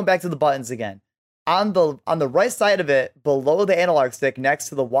I'm going back to the buttons again. On the right side of it, below the analog stick, next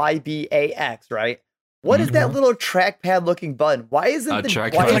to the YBAX, right? What is that little trackpad looking button? Why isn't it's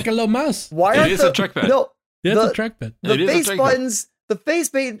like a little mouse? Why it is a trackpad. No, it's a trackpad. The face buttons, the face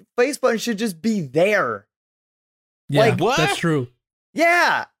button should just be there. Yeah, what? That's true.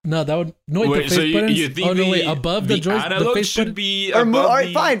 Yeah. No, that would the face buttons. You think above the joystick, analog the face should button? be or above all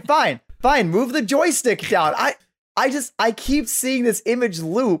right, fine. Move the joystick down. I keep seeing this image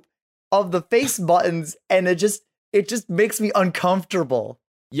loop of the face buttons, and it just makes me uncomfortable.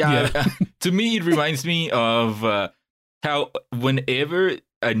 Yeah. To me, it reminds me of how whenever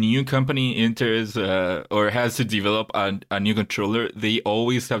a new company enters or has to develop a new controller, they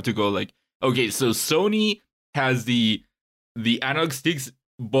always have to go like, okay, so Sony has the analog sticks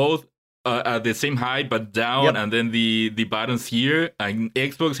both at the same height but down, and then the buttons here, and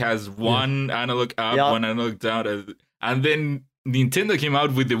Xbox has one analog up, one analog down, and then Nintendo came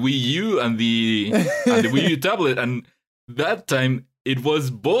out with the Wii U and the Wii U tablet, and that time it was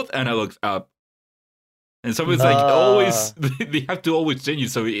both analogs up. And so it's like always, they have to always change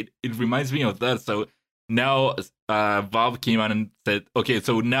it. So it reminds me of that. So now Valve came out and said, okay,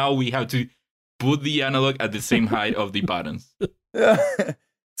 so now we have to put the analog at the same height of the buttons.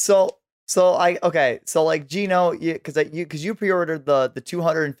 So like Gino, because you pre-ordered the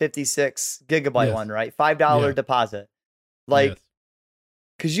 256 gigabyte one, right? $5 deposit. Like,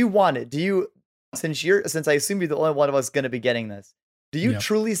 because you want it. Do you, since I assume you're the only one of us going to be getting this, do you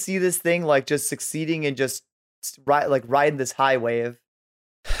truly see this thing like just succeeding and just riding this high wave?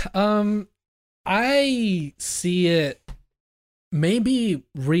 I see it maybe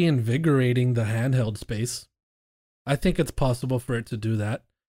reinvigorating the handheld space. I think it's possible for it to do that.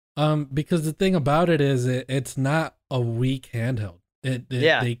 Because the thing about it is it's not a weak handheld.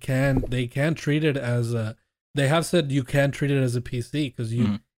 They can treat it as a, they have said you can treat it as a PC because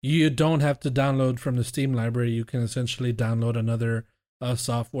you don't have to download from the Steam library. You can essentially download another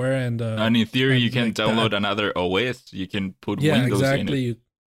software and in theory you can download another OS. You can put Windows in it.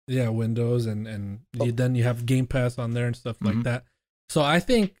 Windows and then you have Game Pass on there and stuff like that. So I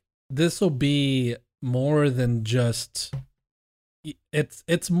think this will be more than just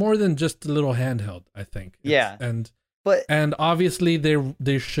it's more than just a little handheld, I think. And obviously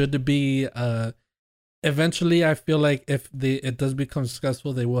there should be eventually I feel like if it does become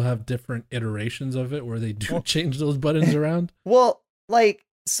successful, they will have different iterations of it where they do change those buttons around. Well, like,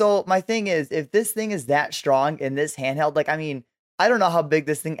 so my thing is, if this thing is that strong in this handheld, like, I mean, I don't know how big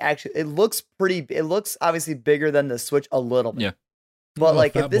this thing actually, it looks obviously bigger than the Switch a little bit. Yeah. But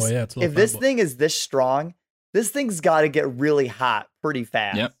like if this thing is this strong, this thing's got to get really hot pretty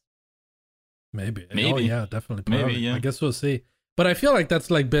fast. Yep. Maybe. Oh yeah, definitely. Probably. Maybe, yeah. I guess we'll see. But I feel like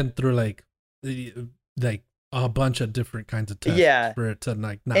that's like been through like a bunch of different kinds of tests for it to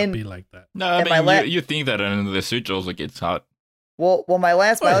like not be like that. No, I mean, you think that in the Switch also gets hot. Well, my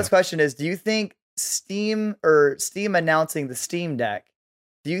last question is, do you think Steam announcing the Steam Deck,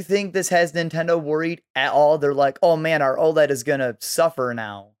 do you think this has Nintendo worried at all? They're like, oh man, our OLED is gonna suffer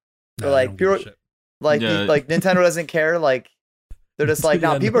now. They're like Nintendo doesn't care. Like they're just like,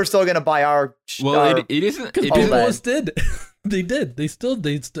 now people are still gonna buy our. Well, it isn't. People almost did. They did. They still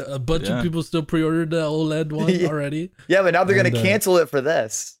a bunch of people still pre-ordered the OLED one already. Yeah, but now they're gonna cancel it for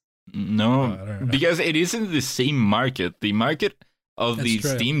this. No, because it isn't the same market. The market of the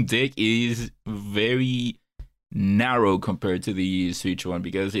Steam Deck is very narrow compared to the Switch one,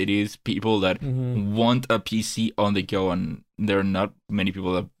 because it is people that want a PC on the go, and there are not many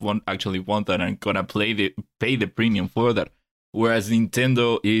people that actually want that and gonna pay the premium for that. Whereas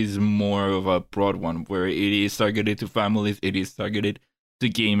Nintendo is more of a broad one, where it is targeted to families, it is targeted to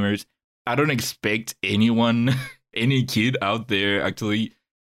gamers. I don't expect anyone, any kid out there actually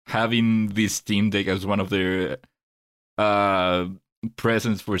having this Steam Deck as one of their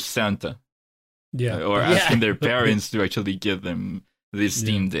presents for Santa. Or asking their parents to actually give them this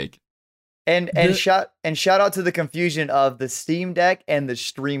Steam Deck. And shout out to the confusion of the Steam Deck and the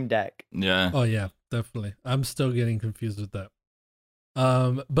Stream Deck. Yeah. Oh yeah, definitely. I'm still getting confused with that.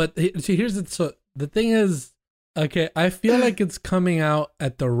 But see, here's it. So the thing is, okay, I feel like it's coming out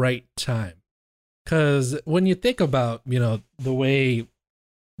at the right time, because when you think about, you know, the way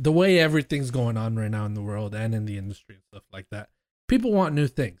everything's going on right now in the world and in the industry and stuff like that, people want new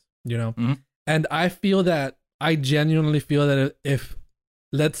things, you know. And I genuinely feel that if,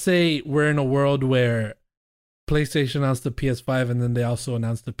 let's say we're in a world where PlayStation announced the PS5 and then they also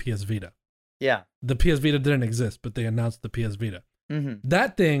announced the PS Vita. Yeah. The PS Vita didn't exist, but they announced the PS Vita.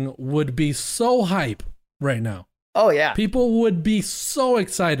 That thing would be so hype right now. Oh, yeah. People would be so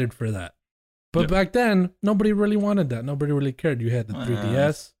excited for that. But back then, nobody really wanted that. Nobody really cared. You had the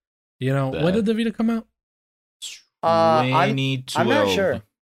 3DS. You know, when did the Vita come out? 2012. I'm not sure.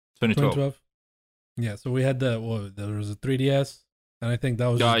 2012. Yeah, so we had there was a 3DS, and I think that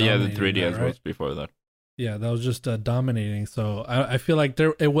was the 3DS was before that. Yeah, that was just dominating. So I feel like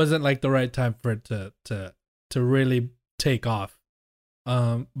it wasn't like the right time for it to really take off.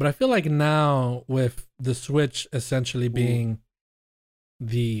 But I feel like now with the Switch essentially being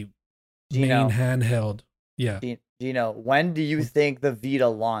the main handheld. Yeah. Gino, when do you think the Vita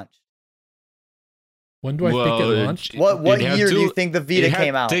launched? When do I think it launched? What year do you think the Vita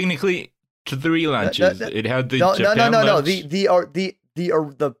came out? Technically, 3 launches. It had the Japan launch.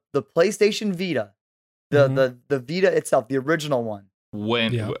 The PlayStation Vita, the Vita itself, the original one.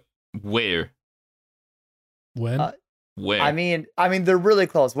 When? Yeah. Where? When? Where? I mean, they're really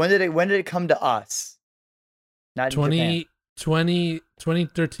close. When did it come to us? Not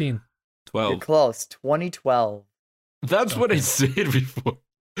 2013. 12. You're close. 2012. That's what I said before.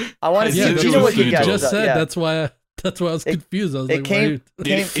 I want to see. You know what you just said. Yeah. That's why I was confused. I was like, it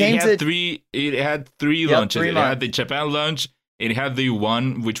had three launches. It had the Japan launch. It had the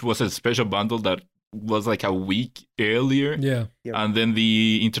one which was a special bundle that was like a week earlier. Yeah. And then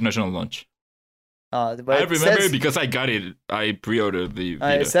the international launch. I remember because I got it. I pre-ordered the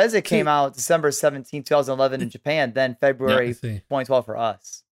Vita. It says it came out December 17, 2011 in Japan, then February 2012 for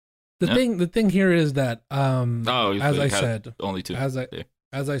us. The thing here is that as I said, only 2.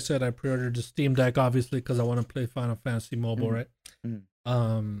 As I said, I pre-ordered the Steam Deck obviously because I want to play Final Fantasy Mobile, right?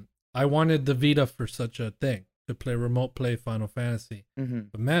 I wanted the Vita for such a thing, to play remote play Final Fantasy.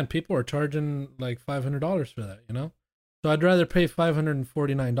 But man, people are charging like $500 for that, you know? So I'd rather pay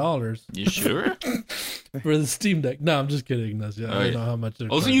 $549. You sure? For the Steam Deck. No, I'm just kidding. I don't know how much they're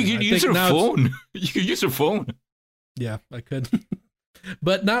also, you could use your phone. You could use your phone. Yeah, I could.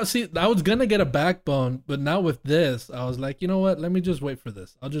 But now, see, I was going to get a Backbone, but now with this, I was like, you know what? Let me just wait for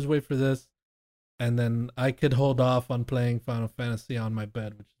this. I'll just wait for this. And then I could hold off on playing Final Fantasy on my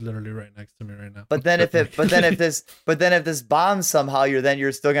bed, which is literally right next to me right now. But then if this bombs somehow,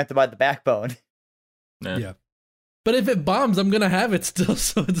 you're still going to have to buy the Backbone. Yeah. But if it bombs, I'm going to have it still.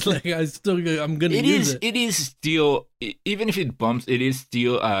 So it's like, I'm going to use it. It is still, even if it bombs, it is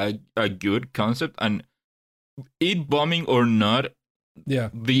still a good concept. And it bombing or not,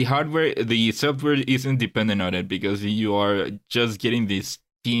 the hardware, the software isn't dependent on it because you are just getting this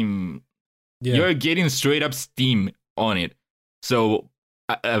Steam. Yeah. You're getting straight up Steam on it. So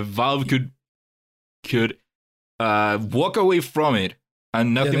Valve could walk away from it.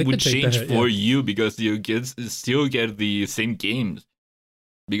 And nothing would change for you because you still get the same games.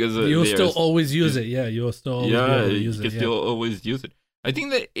 Because you'll still always use it. Yeah, you'll still always use it. You can still always use it. I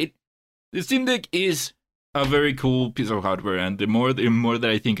think that the Steam Deck is a very cool piece of hardware, and the more that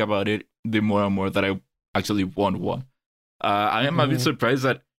I think about it, the more and more that I actually want one. I am a bit surprised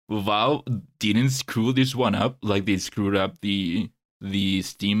that Valve didn't screw this one up like they screwed up the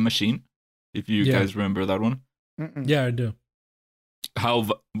Steam machine. If you guys remember that one. Yeah, I do. How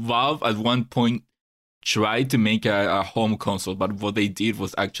Valve at one point tried to make a home console, but what they did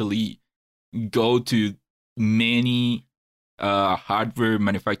was actually go to many hardware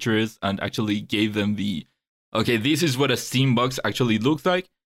manufacturers and actually gave them this is what a Steam box actually looks like,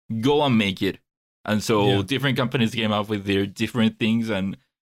 go and make it. And so different companies came up with their different things and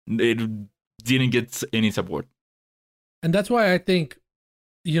it didn't get any support. And that's why I think,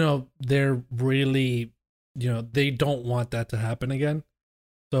 they're really... they don't want that to happen again.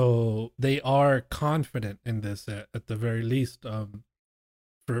 So they are confident in this at the very least,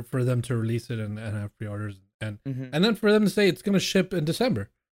 for them to release it and have pre-orders and then for them to say it's going to ship in December.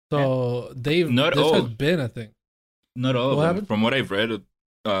 So this has been a thing. Not all of them. From what I've read,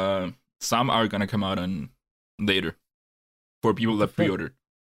 some are going to come out on later for people that pre-ordered.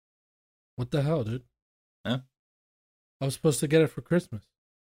 What the hell, dude? Huh? I was supposed to get it for Christmas.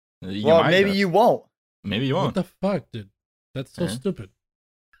 Maybe you won't. Maybe you won't. What the fuck, dude? That's so stupid.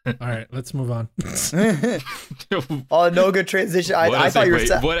 All right, let's move on. Oh, no good transition. I thought you were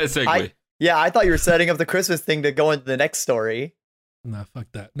what a segue. I thought you were setting up the Christmas thing to go into the next story. Nah, fuck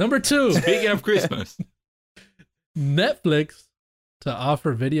that. Number 2. Speaking of Christmas. Netflix to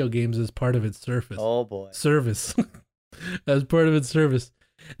offer video games as part of its service. Oh, boy. Service. As part of its service.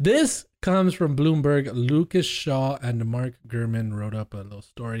 This comes from Bloomberg. Lucas Shaw and Mark Gurman wrote up a little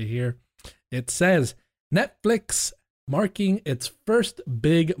story here. It says, Netflix, marking its first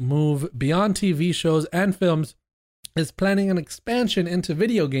big move beyond TV shows and films, is planning an expansion into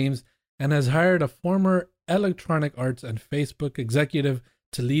video games and has hired a former Electronic Arts and Facebook executive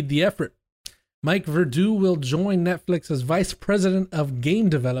to lead the effort. Mike Verdu will join Netflix as vice president of game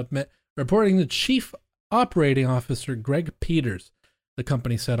development, reporting to Chief Operating Officer Greg Peters, the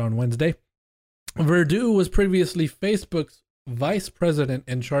company said on Wednesday. Verdu was previously Facebook's vice president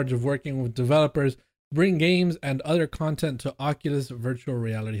in charge of working with developers to bring games and other content to Oculus virtual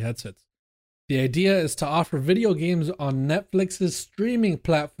reality headsets. The idea is to offer video games on Netflix's streaming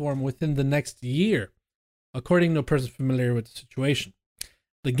platform within the next year, according to a person familiar with the situation.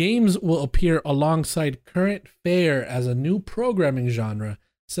 The games will appear alongside current fare as a new programming genre,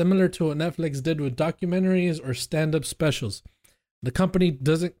 similar to what Netflix did with documentaries or stand-up specials. The company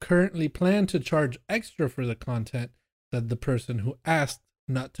doesn't currently plan to charge extra for the content, said the person who asked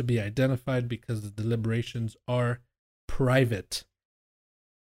not to be identified because the deliberations are private.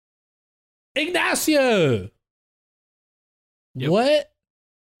 Ignacio! Yep. What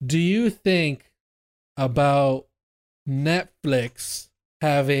do you think about Netflix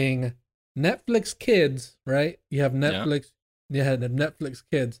having Netflix Kids, right? You have Netflix, you had the Netflix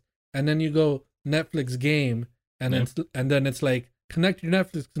Kids, and then you go Netflix Game, and then it's like connect your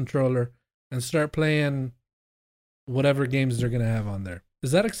Netflix controller and start playing whatever games they're gonna have on there.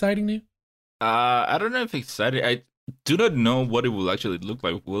 Is that exciting to you? I don't know if exciting. I do not know what it will actually look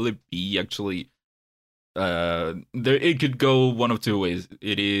like. Will it be actually? It could go one of two ways.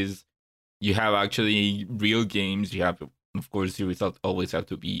 It is you have actually real games. You have, of course, your result always have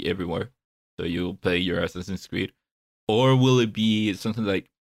to be everywhere. So you'll play your Assassin's Creed, or will it be something like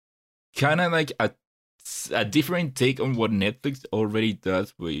kind of like a different take on what Netflix already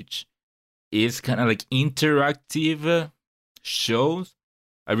does, which is kind of like interactive shows?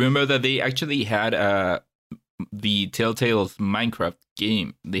 I remember that they actually had the Telltale's Minecraft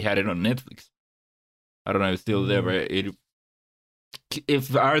game. They had it on Netflix. I don't know if it's still there, but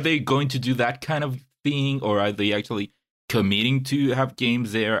are they going to do that kind of thing, or are they actually committing to have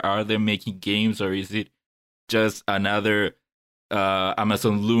games there? Are they making games, or is it just another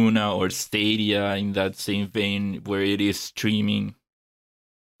Amazon Luna or Stadia in that same vein where it is streaming?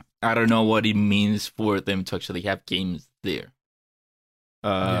 I don't know what it means for them to actually have games there.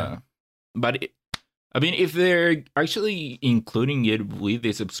 But I mean, if they're actually including it with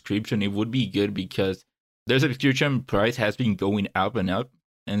the subscription, it would be good because their subscription price has been going up and up.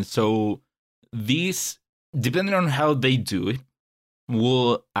 And so these, depending on how they do it,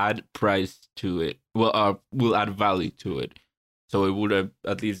 will add price to it. Well, will add value to it. So it would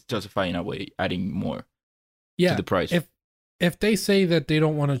at least justify in a way adding more to the price. If they say that they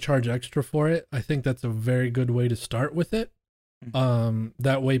don't want to charge extra for it, I think that's a very good way to start with it.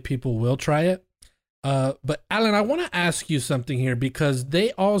 That way people will try it. But Alan, I want to ask you something here because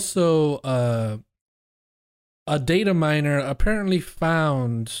they also a data miner apparently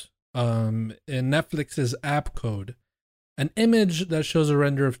found in Netflix's app code an image that shows a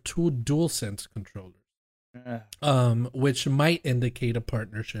render of two DualSense controllers, which might indicate a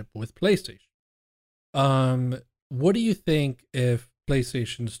partnership with PlayStation. What do you think if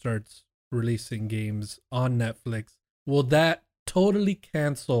PlayStation starts releasing games on Netflix? Will that totally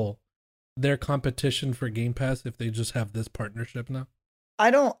cancel their competition for Game Pass if they just have this partnership now?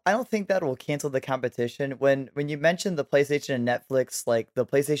 I don't think that will cancel the competition. When you mentioned the PlayStation and Netflix, like the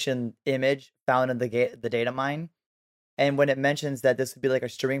PlayStation image found in the data mine, and when it mentions that this would be like a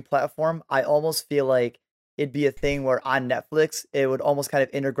streaming platform, I almost feel like it'd be a thing where on Netflix it would almost kind of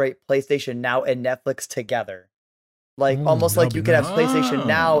integrate PlayStation Now and Netflix together. Like almost like you could have PlayStation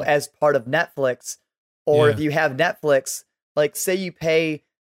Now as part of Netflix, or if you have Netflix, like say you pay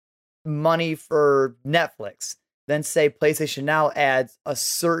money for Netflix, then say PlayStation Now adds a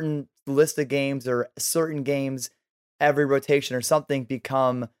certain list of games or certain games every rotation or something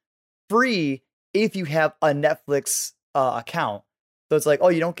become free if you have a Netflix account. So it's like, oh,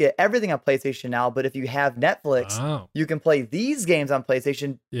 you don't get everything on PlayStation Now, but if you have Netflix, you can play these games on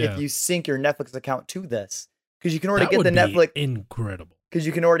PlayStation if you sync your Netflix account to this. Because you can already get the Netflix. Incredible. Because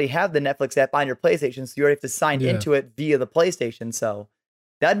you can already have the Netflix app on your PlayStation, so you already have to sign into it via the PlayStation. So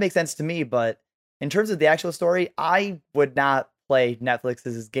that makes sense to me. But in terms of the actual story, I would not play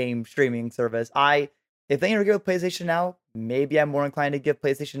Netflix's game streaming service. If they ever give PlayStation Now, maybe I'm more inclined to give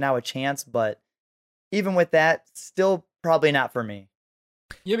PlayStation Now a chance. But even with that, still probably not for me.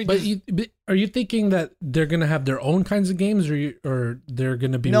 Yeah, because... but are you thinking that they're gonna have their own kinds of games, or they're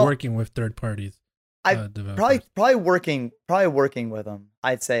gonna be working with third parties? Probably working with them.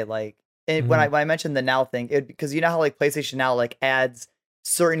 I'd say when I mentioned the Now thing, because you know how like PlayStation Now like adds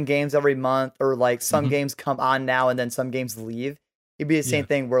certain games every month, or like some games come on now and then some games leave. It'd be the same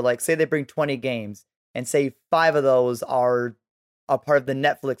thing where like say they bring 20 games and say 5 of those are a part of the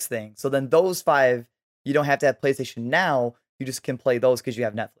Netflix thing. So then those 5 you don't have to have PlayStation Now. You just can play those because you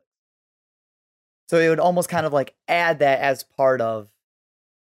have Netflix. So it would almost kind of like add that as part of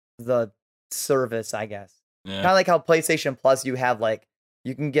the service, I guess. Kind of like how PlayStation Plus, you have like,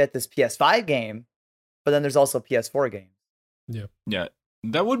 you can get this PS5 game, but then there's also PS4 games. Yeah.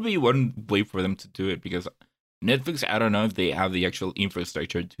 That would be one way for them to do it, because Netflix, I don't know if they have the actual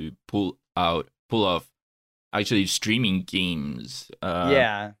infrastructure to pull off actually streaming games.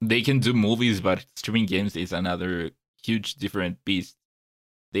 They can do movies, but streaming games is another huge different beast.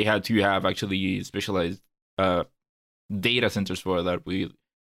 They have to have actually specialized data centers for that. We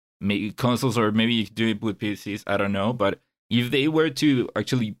maybe consoles, or maybe you can do it with PCs. I don't know, but if they were to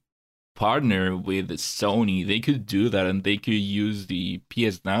actually partner with Sony, they could do that, and they could use the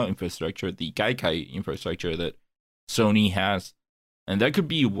PS Now infrastructure, the Gaikai infrastructure that Sony has, and that could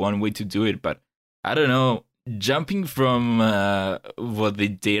be one way to do it. But I don't know, jumping from what the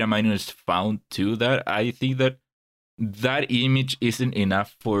data miners found to that, I think that image isn't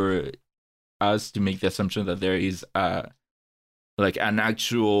enough for us to make the assumption that there is like an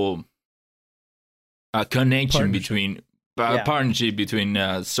actual connection between partnership between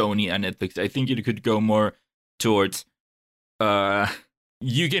Sony and Netflix. I think it could go more towards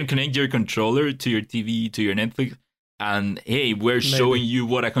you can connect your controller to your TV, to your Netflix, and hey, we're showing you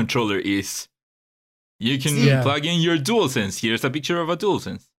what a controller is. You can plug in your DualSense. Here's a picture of a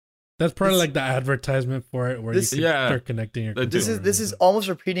DualSense. That's probably like the advertisement for it, where you can start connecting your controller. This is almost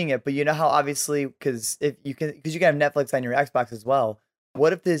repeating it, but you know how obviously because you can have Netflix on your Xbox as well.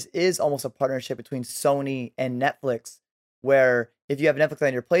 What if this is almost a partnership between Sony and Netflix, where if you have Netflix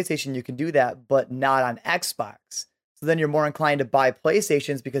on your PlayStation, you can do that, but not on Xbox. So then you're more inclined to buy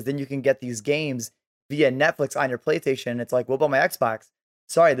PlayStations because then you can get these games via Netflix on your PlayStation. It's like, what about my Xbox?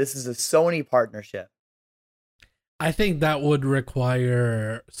 Sorry, this is a Sony partnership. I think that would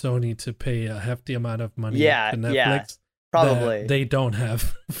require Sony to pay a hefty amount of money to Netflix. Yeah, probably. They don't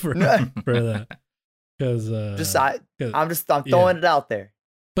have for that. Because I'm throwing it out there.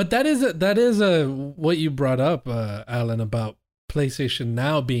 But that is what you brought up, Alan, about PlayStation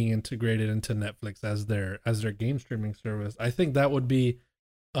Now being integrated into Netflix as their game streaming service. I think that would be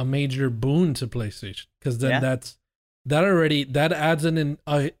a major boon to PlayStation, because then that adds in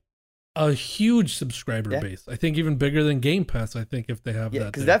a huge subscriber base. I think even bigger than Game Pass. I think if they have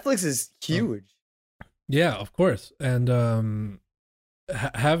that, because Netflix is huge. Yeah, of course, and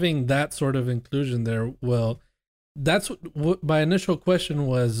having that sort of inclusion there, well, that's what my initial question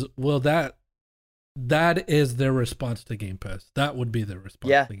was. Well, that is their response to Game Pass. That would be their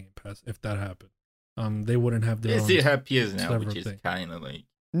response to Game Pass if that happened. They wouldn't have their own. They have PS Now, which is kind of like.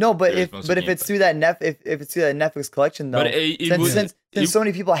 No, but if it's through that if it's through that Netflix collection though, since so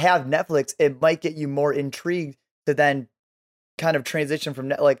many people have Netflix, it might get you more intrigued to then kind of transition from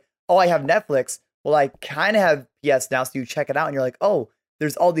like, oh, I have Netflix. Well, I kind of have PS Now, so you check it out and you're like, oh,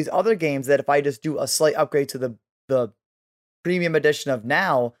 there's all these other games that if I just do a slight upgrade to the premium edition of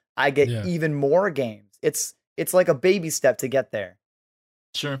Now, I get even more games. It's like a baby step to get there.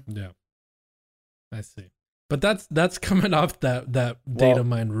 Sure. Yeah. I see. But that's coming off that data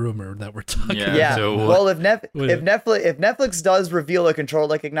mine rumor that we're talking about. Yeah. So, well, if Netflix does reveal a controller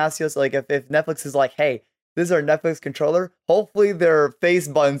like Ignacio's, like if Netflix is like, hey, this is our Netflix controller, hopefully their face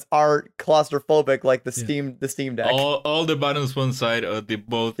buttons aren't claustrophobic like the Steam Deck. All the buttons one side, the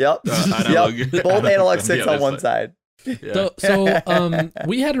both analog. Both analog sticks on one side. Yeah. So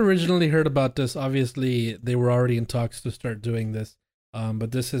we had originally heard about this. Obviously, they were already in talks to start doing this.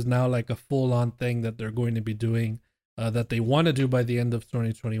 But this is now like a full-on thing that they're going to be doing, that they want to do by the end of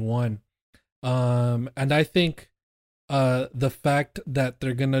 2021. And I think the fact that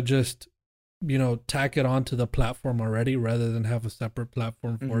they're going to just, tack it onto the platform already rather than have a separate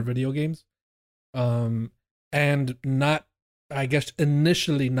platform for video games, and not, I guess,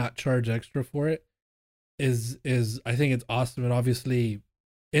 initially not charge extra for it is I think it's awesome. It obviously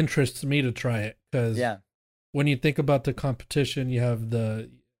interests me to try it because when you think about the competition, you have the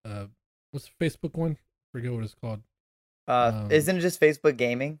what's the Facebook one? I forget what it's called. Isn't it just Facebook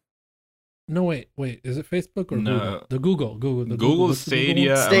Gaming? No, wait. Is it Facebook or no. Google? Google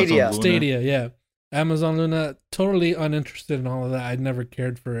Stadia. Stadia, yeah. Amazon Luna, totally uninterested in all of that. I'd never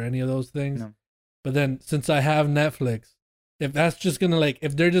cared for any of those things. No. But then since I have Netflix, if that's just gonna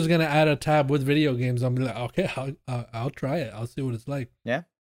if they're just gonna add a tab with video games, I'm like, okay, I'll try it. I'll see what it's like. Yeah.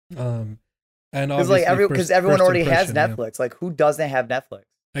 And because everyone already has Netflix. Like, who doesn't have Netflix?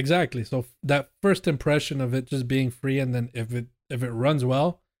 Exactly. So that first impression of it just being free, and then if it runs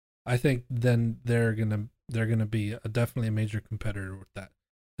well, I think then they're gonna be definitely a major competitor with that.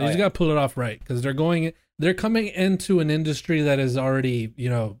 They just gotta pull it off right, because they're coming into an industry that is already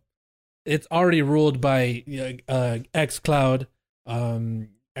it's already ruled by xCloud,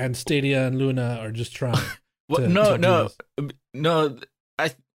 and Stadia and Luna are just trying. No.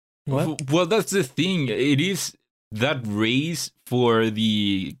 Well, that's the thing. It is that race for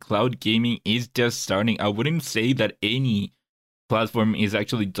the cloud gaming is just starting. I wouldn't say that any platform is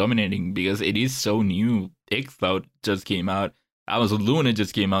actually dominating because it is so new. xCloud just came out. Amazon Luna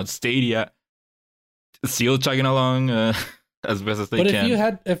just came out. Stadia still chugging along as best as they can.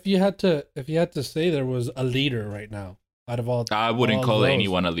 But if you had to say there was a leader right now out of all, I wouldn't call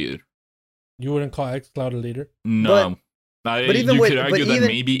anyone a leader. You wouldn't call xCloud a leader? No. But you could argue that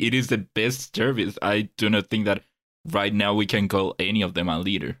maybe it is the best service. I do not think that right now we can call any of them a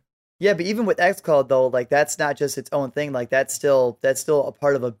leader. Yeah, but even with xCloud though, like that's not just its own thing. Like that's still a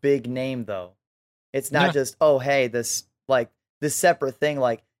part of a big name though. It's not just, oh hey, this separate thing.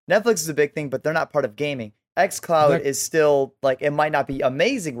 Like Netflix is a big thing, but they're not part of gaming. xCloud is still like, it might not be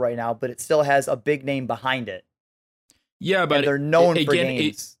amazing right now, but it still has a big name behind it. Yeah, but and they're known for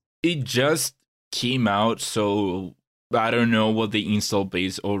games. It just came out, so I don't know what the install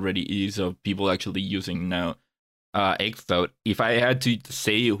base already is of people actually using now xCloud. If I had to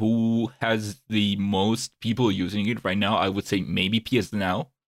say who has the most people using it right now, I would say maybe PS Now,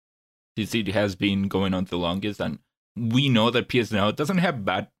 since it has been going on the longest, and we know that PS Now doesn't have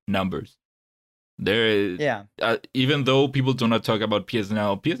bad numbers. Even though people do not talk about PS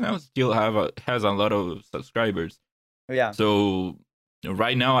Now still has a lot of subscribers. Yeah. So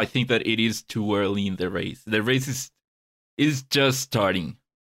right now, I think that it is too early in the race. The race is just starting,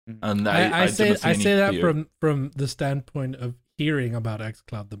 and I say that from the standpoint of hearing about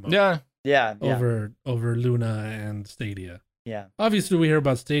xCloud the most. Yeah. Over Luna and Stadia. Yeah. Obviously, we hear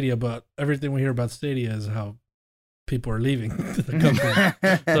about Stadia, but everything we hear about Stadia is how people are leaving the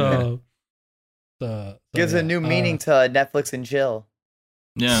company. so gives a new meaning to Netflix and chill.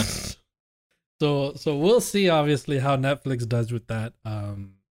 Yeah. So we'll see, obviously, how Netflix does with that.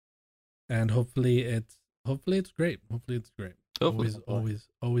 And hopefully it's great.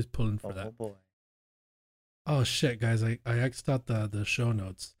 Always pulling for that. Boy. Oh shit, guys! I X'd out the show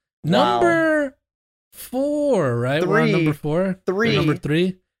notes. Wow. Number 4, right? We're on number 4. 3. Number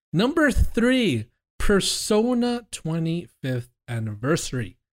 3. Number 3. Persona 25th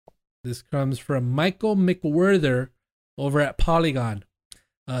anniversary. This comes from Michael McWhirter over at Polygon.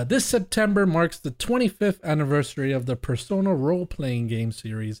 This September marks the 25th anniversary of the Persona role-playing game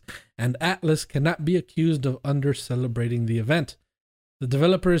series, and Atlus cannot be accused of under-celebrating the event. The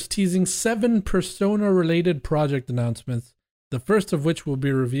developer is teasing 7 Persona-related project announcements, the first of which will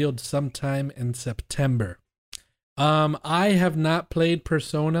be revealed sometime in September. I have not played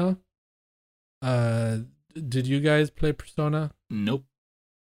Persona. Did you guys play Persona? Nope.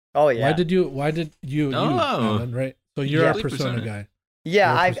 Oh yeah. Why did you Alan, right? So you're a Persona guy.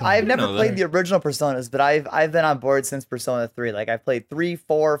 Yeah, I've never played the original Personas, but I've been on board since Persona 3. Like I played 3,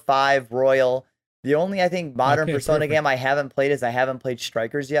 4, 5, Royal. The only I think modern Persona game I haven't played is I haven't played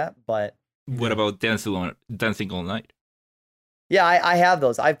Strikers yet, but what about Dancing All Night? Yeah, I have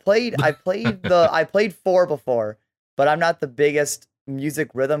those. I played 4 before, but I'm not the biggest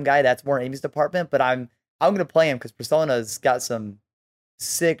music rhythm guy. That's more Amy's department, but I'm gonna play him because Persona's got some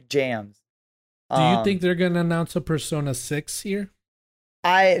sick jams. Do you think they're gonna announce a Persona 6 here?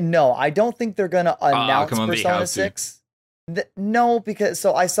 I don't think they're gonna announce Persona 6. No, because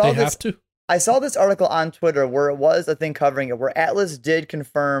I saw I saw this article on Twitter where it was a thing covering it, where Atlus did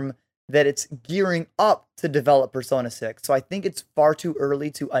confirm that it's gearing up to develop Persona 6. So I think it's far too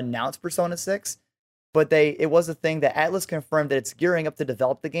early to announce Persona 6, but it was a thing that Atlus confirmed that it's gearing up to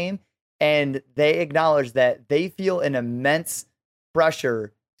develop the game, and they acknowledged that they feel an immense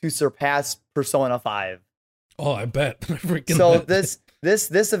pressure to surpass Persona 5. Oh, I bet.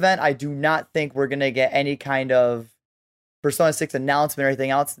 This event, I do not think we're gonna get any kind of Persona 6 announcement or anything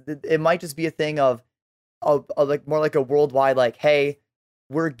else. It might just be a thing of like more like a worldwide, like, hey,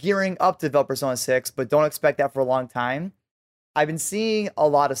 we're gearing up to develop Persona 6, but don't expect that for a long time. I've been seeing a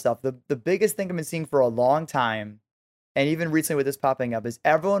lot of stuff. The biggest thing I've been seeing for a long time, and even recently with this popping up, is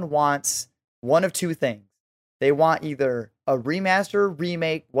everyone wants one of two things. They want either a remaster,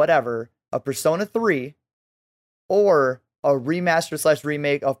 remake, whatever, of Persona 3, or a remaster /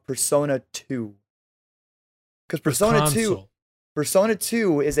 remake of Persona 2. Because Persona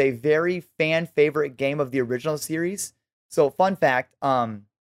 2 is a very fan favorite game of the original series. So fun fact,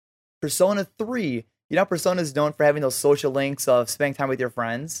 Persona 3, Persona is known for having those social links of spending time with your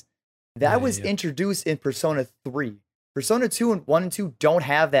friends. That was introduced in Persona 3. Persona 2 and 1 and 2 don't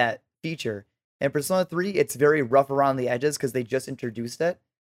have that feature. And Persona 3, it's very rough around the edges because they just introduced it.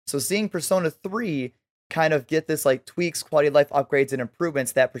 So seeing Persona 3 kind of get this like tweaks, quality of life upgrades, and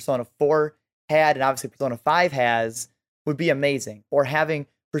improvements that Persona 4 had, and obviously Persona 5 has, would be amazing. Or having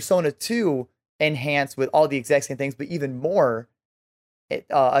Persona 2 enhanced with all the exact same things, but even more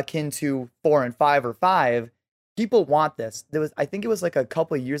akin to 4 and 5 or 5. People want this. I think it was like a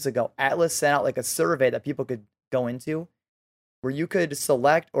couple of years ago, Atlus sent out like a survey that people could go into where you could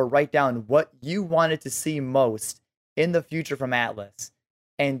select or write down what you wanted to see most in the future from Atlus.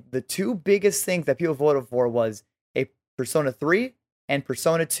 And the two biggest things that people voted for was a Persona 3 and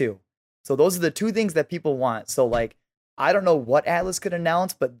Persona 2. So those are the two things that people want. So like, I don't know what Atlus could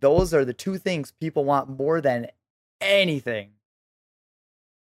announce, but those are the two things people want more than anything.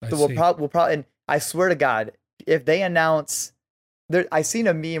 So we'll probably, and I swear to God, if they announce, I seen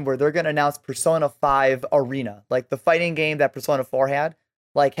a meme where they're gonna announce Persona 5 Arena, like the fighting game that Persona 4 had.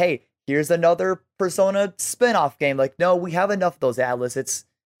 Like, hey, here's another Persona spin-off game. Like, no, we have enough of those, Atlas. It's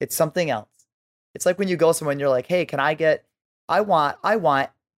something else. It's like when you go somewhere and you're like, hey, can I want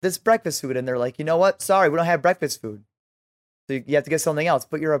this breakfast food, and they're like, you know what? Sorry, we don't have breakfast food. So you have to get something else.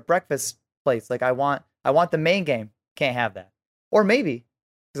 But you're a breakfast place. Like, I want the main game. Can't have that. Or maybe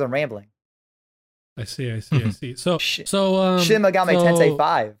because I'm rambling. I see. So Shin Megami Tensei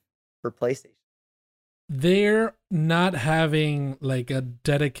 5 for PlayStation. They're not having like a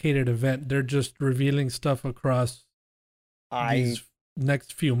dedicated event. They're just revealing stuff across these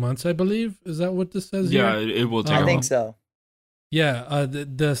next few months, I believe. Is that what this says? Yeah, here? it will take I think so. Yeah,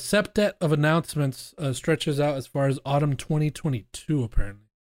 the septet of announcements stretches out as far as autumn 2022, apparently.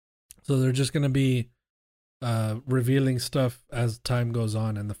 So they're just going to be revealing stuff as time goes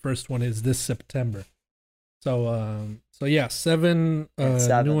on, and the first one is this September. So yeah, 7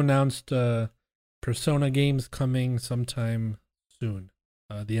 new announced Persona games coming sometime soon.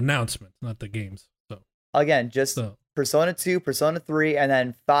 The announcements, not the games. So again, just Persona 2, Persona 3, and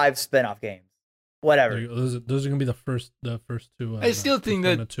then 5 spin-off games. Whatever. Those are gonna be the first 2. I still think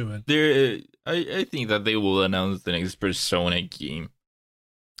that I think that they will announce the next Persona game.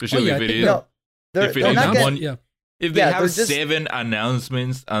 Especially if it is. No, if it is one, yeah. If they have 7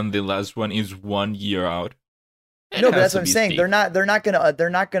 announcements and the last one is 1 year out. No, but that's what I'm saying. They're not gonna.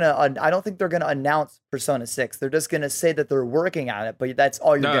 I don't think they're gonna announce Persona 6. They're just gonna say that they're working on it. But that's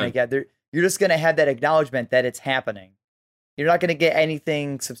all you're gonna get. You're just gonna have that acknowledgement that it's happening. You're not gonna get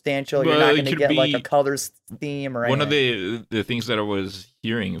anything substantial. You're not gonna get like a colors theme or anything. One of the things that I was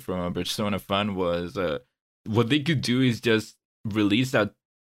hearing from a Persona fan was what they could do is just release that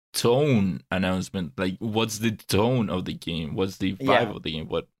tone announcement. Like, what's the tone of the game? What's the vibe of the game?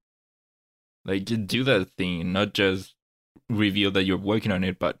 What? Like, do that thing, not just reveal that you're working on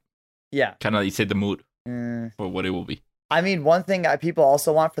it, but kind of like set the mood for what it will be. I mean, one thing people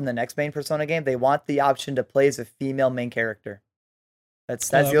also want from the next main Persona game, they want the option to play as a female main character. That's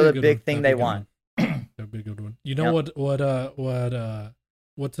the other big thing they want. That'd be a good one. You know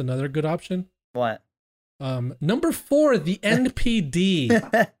what's another good option? What? Number 4, the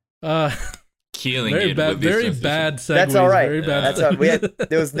NPD. Killing very it. Very bad segues. That's all right. Very bad. That's all right.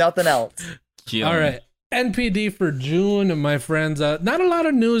 There was nothing else. All right. NPD for June, my friends. Not a lot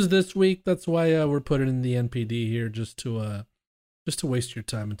of news this week. That's why we're putting in the NPD here, just to waste your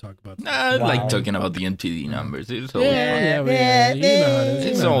time and talk about that. I like talking about the NPD numbers. It's always fun.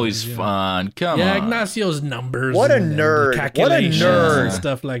 It's always fun. Come on. Ignacio's numbers. What a nerd. What a nerd. And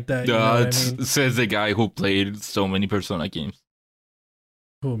stuff like that. You know what I mean? Says the guy who played so many Persona games.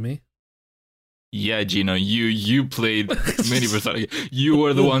 Who, me? Yeah, Gino, you played many Persona. You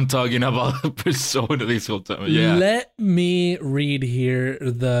were the one talking about Persona this whole time. Yeah. Let me read here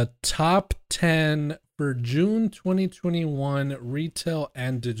the top 10 for June 2021, retail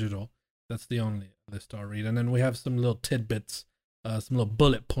and digital. That's the only list I'll read. And then we have some little tidbits, some little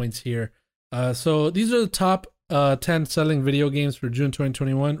bullet points here. So these are the top 10 selling video games for June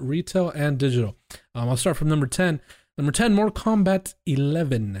 2021, retail and digital. I'll start from number 10. Number 10, Mortal Kombat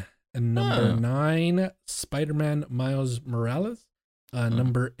 11. And number 9, Spider-Man Miles Morales.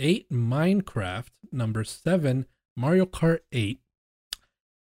 Number 8, Minecraft. Number 7, Mario Kart 8.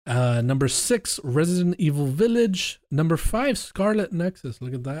 Number 6, Resident Evil Village. Number 5, Scarlet Nexus.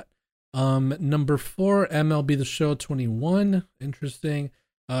 Look at that. Number 4, MLB The Show 21. Interesting.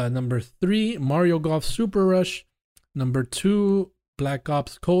 Number 3, Mario Golf Super Rush. Number 2, Black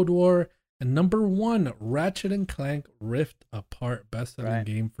Ops Cold War. And number 1, Ratchet & Clank Rift Apart, best-selling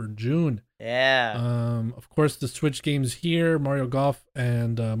game for June. Yeah. Of course, the Switch games here, Mario Golf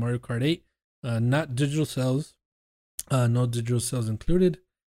and Mario Kart 8, not digital sales. No digital sales included.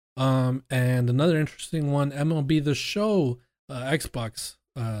 And another interesting one, MLB The Show, Xbox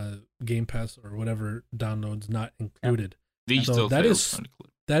Game Pass or whatever downloads not included. Digital sales not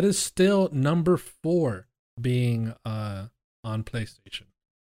included. That is still number 4 being on PlayStation.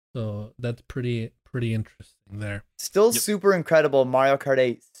 So that's pretty interesting there. Still super incredible. Mario Kart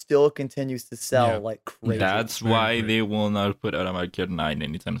 8 still continues to sell like crazy. That's why they will not put out a Mario Kart 9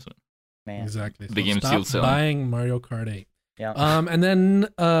 anytime soon. Man. Exactly. The game still selling. Buying Mario Kart 8. Yeah. And then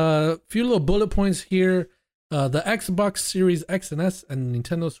a few little bullet points here. The Xbox Series X and S and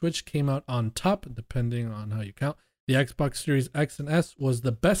Nintendo Switch came out on top, depending on how you count. The Xbox Series X and S was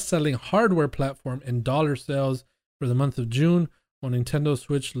the best-selling hardware platform in dollar sales for the month of June, while Nintendo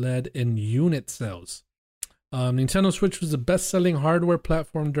Switch led in unit sales. Nintendo Switch was the best-selling hardware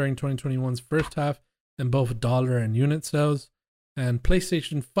platform during 2021's first half in both dollar and unit sales. And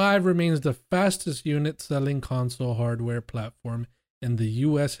PlayStation 5 remains the fastest unit-selling console hardware platform in the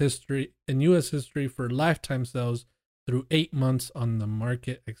U.S. history for lifetime sales through 8 months on the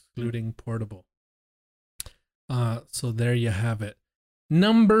market, excluding portable. So there you have it.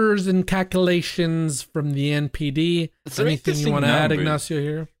 Numbers and calculations from the NPD. Anything you want to add, Ignacio,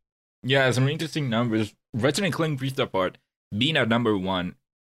 here? Yeah, some interesting numbers. Ratchet & Clank Rift Apart being at number 1,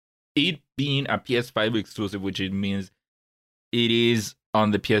 it being a PS5 exclusive, which it means it is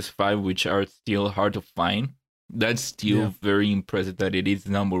on the PS5, which are still hard to find. That's still very impressive that it is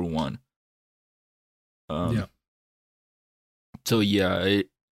number 1. So yeah,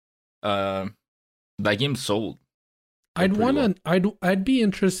 that game sold. I'd be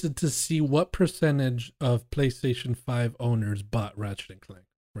interested to see what percentage of PlayStation 5 owners bought Ratchet & Clank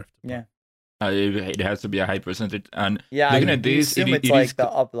Rift Apart. Yeah. It has to be a high percentage, and looking at this, it's like the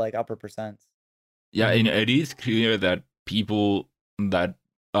upper percents. Yeah, and it is clear that people that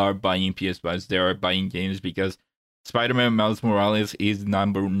are buying PS5s, they are buying games because Spider-Man Miles Morales is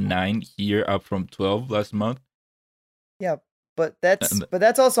number 9 here, up from 12 last month. Yeah, but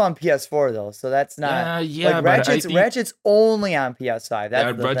that's also on PS4 though, so that's not. Like Ratchet's only on PS5.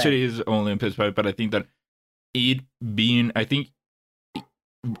 That's the Ratchet thing. is only on PS5, but I think that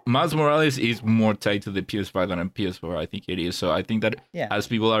Miles Morales is more tied to the PS5 than on PS4. I think it is. So I think that as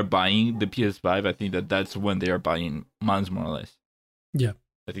people are buying the PS5, I think that that's when they are buying Miles Morales. Yeah,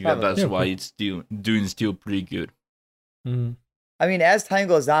 I think that's why it's still doing pretty good. Mm-hmm. I mean, as time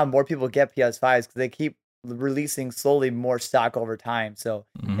goes on, more people get PS5s because they keep releasing slowly more stock over time. So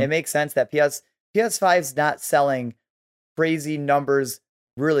it makes sense that PS5's not selling crazy numbers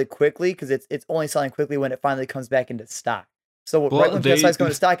really quickly because it's only selling quickly when it finally comes back into stock. So right when PS5's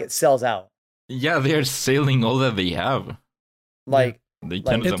going to stock, it sells out. Yeah, they're selling all that they have. Like they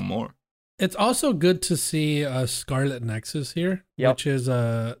can't sell more. It's also good to see Scarlet Nexus here, which is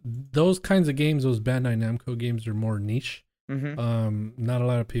those kinds of games. Those Bandai Namco games are more niche. Not a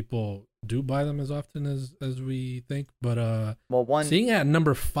lot of people do buy them as often as we think, but seeing at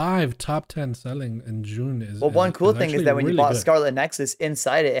number 5 top 10 selling in June is one cool thing is that when you bought Scarlet Nexus,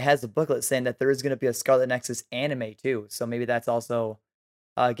 inside it has a booklet saying that there is going to be a Scarlet Nexus anime too, so maybe that's also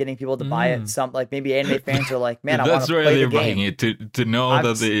getting people to buy it. Some like maybe anime fans are like, man, I want to play the game. That's why they're buying it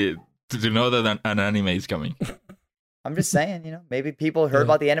to know that an anime is coming. I'm just saying, maybe people heard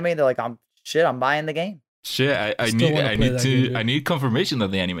about the anime and they're like, I'm buying the game. Shit, I need confirmation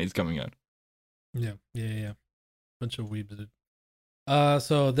that the anime is coming out. Yeah. Bunch of weebs, dude.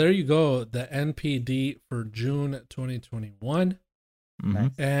 So there you go, the NPD for June 2021.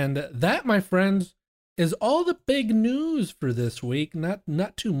 And that, my friends, is all the big news for this week.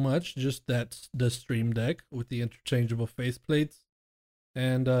 Not too much, just that the Stream Deck with the interchangeable faceplates.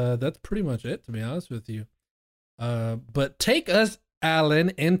 And that's pretty much it, to be honest with you. But take us, Alan,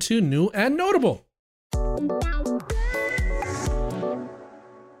 into new and notable.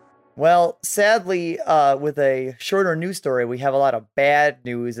 Well, sadly, with a shorter news story, we have a lot of bad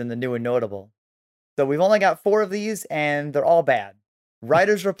news in the new and notable. So we've only got 4 of these, and they're all bad.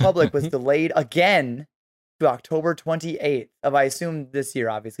 Riders Republic was delayed again to October 28th of, I assume, this year,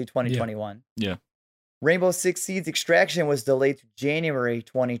 obviously, 2021. Yeah. Rainbow Six Siege Extraction was delayed to January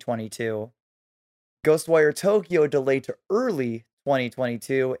 2022. Ghostwire Tokyo delayed to early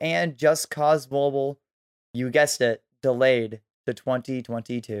 2022. And Just Cause Mobile, you guessed it, delayed to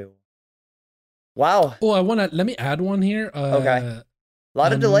 2022. Wow. Oh, let me add one here. Okay. A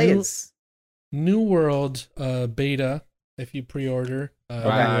lot of delays. New World beta, if you pre-order the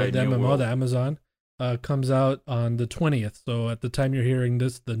MMO, the Amazon, comes out on the 20th. So at the time you're hearing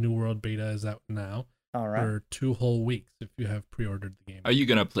this, the New World beta is out now. All right. For 2 whole weeks if you have pre-ordered the game. Are you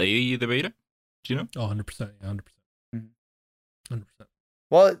going to play the beta? Do you know? Oh, 100%. 100%.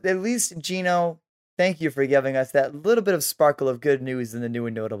 Well, at least, Gino, thank you for giving us that little bit of sparkle of good news in the new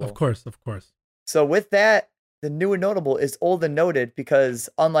and notable. Of course. So with that, the new and notable is old and noted because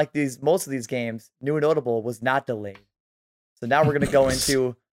unlike most of these games, new and notable was not delayed. So now we're going to go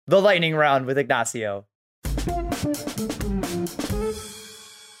into the lightning round with Ignacio.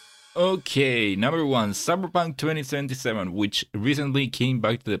 Okay, number 1, Cyberpunk 2077, which recently came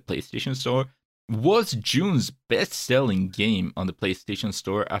back to the PlayStation Store, was June's best-selling game on the PlayStation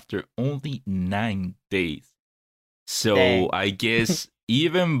Store after only 9 days. So dang. I guess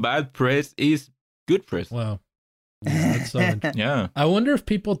even bad press is good press. Wow. Yeah, that's so yeah. I wonder if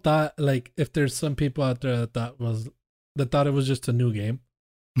people thought, like, if there's some people out there that thought it was just a new game.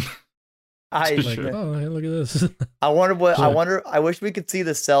 Oh, hey, look at this. I wish we could see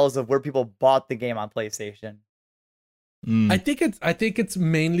the sales of where people bought the game on PlayStation. I think it's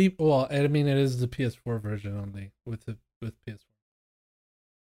mainly, well, I mean, it is the PS4 version only with PS4.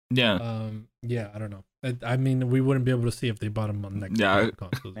 Yeah. Yeah, I don't know. I mean, we wouldn't be able to see if they bought them on next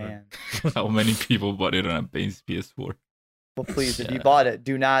consoles. Man. Right? How many people bought it on a base PS4? Well, please, if you bought it,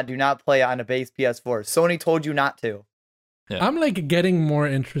 do not play it on a base PS4. Sony told you not to. Yeah. I'm like getting more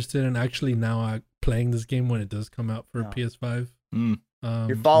interested in actually now playing this game when it does come out for PS5.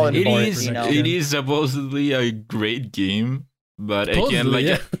 You're falling for it. It is supposedly a great game, but again,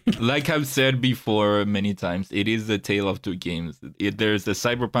 like I've said before many times, it is the tale of two games. There's the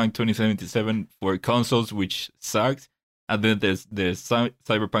Cyberpunk 2077 for consoles, which sucks, and then there's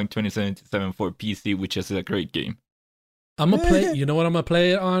Cyberpunk 2077 for PC, which is a great game. I'm gonna play. You know what I'm gonna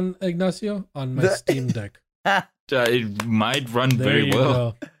play it on, Ignacio? On my Steam Deck. It might run very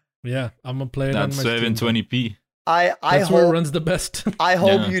well. Go. Yeah, I'm gonna play it on my 720p. I That's hope where it runs the best. I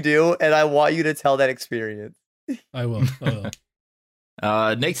hope you do, and I want you to tell that experience. I will.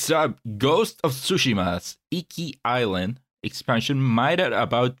 Next up, Ghost of Tsushima's Iki Island expansion might add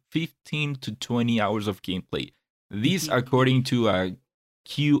about 15 to 20 hours of gameplay. This according to a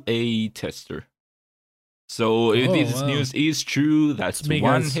QA tester. So if this news is true, that's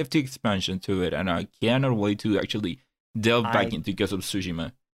one hefty expansion to it, and I cannot wait to actually delve back into Ghost of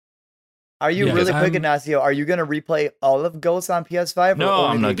Tsushima. Are you really quick, Ignacio? Are you gonna replay all of Ghost on PS5? No,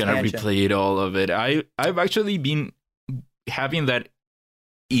 I'm not gonna replay it all of it. I've actually been having that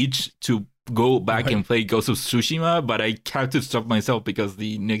itch to go back and play Ghost of Tsushima, but I have to stop myself because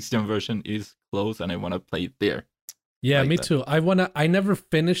the next gen version is close, and I want to play it there. Yeah, me too. I never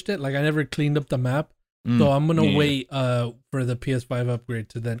finished it. Like I never cleaned up the map. So I'm gonna wait for the PS5 upgrade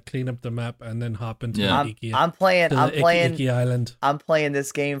to then clean up the map and then hop into Iki. I'm playing Iki Island. I'm playing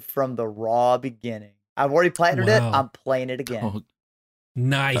this game from the raw beginning. I've already platinumed it. I'm playing it again. Oh,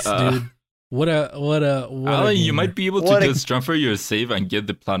 nice, dude. What a you might be able to just transfer your save and get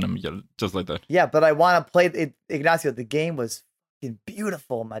the platinum just like that. Yeah, but I want to play it. Ignacio, the game was fucking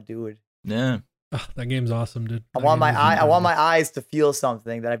beautiful, my dude. Yeah. Oh, that game's awesome, dude. I want my eyes to feel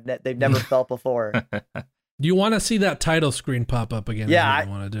something that they've never felt before. You want to see that title screen pop up again? Yeah, I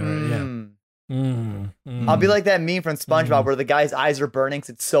want to do it. Yeah. I'll be like that meme from SpongeBob where the guy's eyes are burning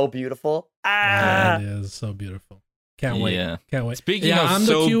because it's so beautiful. Yeah, it is so beautiful. Can't wait. Yeah. Can't wait. Speaking of I'm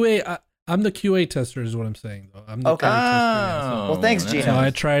the QA. I'm the QA tester, is what I'm saying, though. I'm the QA tester. Yeah, well, thanks, Gino. So I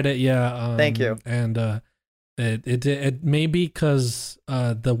tried it. Yeah. Thank you. And it may be because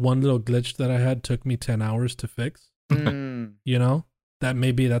the one little glitch that I had took me 10 hours to fix. You know,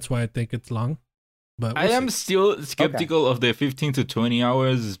 that's why I think it's long. But I am still skeptical of the 15 to 20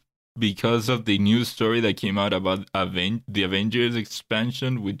 hours because of the news story that came out about the Avengers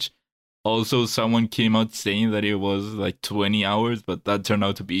expansion, which also someone came out saying that it was like 20 hours, but that turned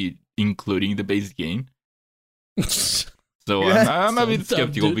out to be including the base game. So I'm a bit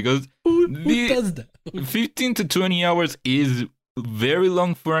skeptical because who does that? 15 to 20 hours is very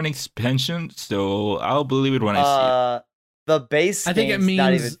long for an expansion, so I'll believe it when I see it. The base I think it means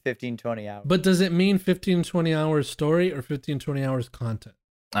not even 15, 20 hours. But does it mean 15, 20 hours story or 15, 20 hours content?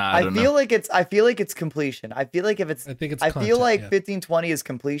 I feel like it's completion. I feel like if it's 15, 20 is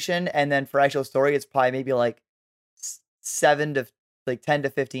completion, and then for actual story, it's probably maybe like 10 to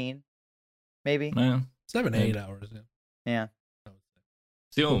 15, maybe. 7, 8 hours. Yeah.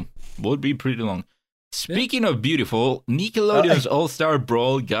 Still, would be pretty long. Speaking of beautiful, Nickelodeon's All-Star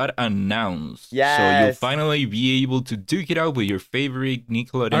Brawl got announced. Yes. So you'll finally be able to duke it out with your favorite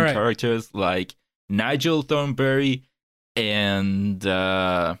Nickelodeon characters like Nigel Thornberry and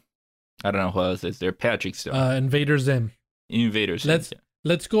I don't know who else is there. Patrick Stone. Invader Zim.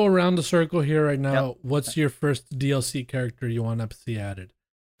 Let's go around the circle here right now. Yep. What's your first DLC character you want to see added?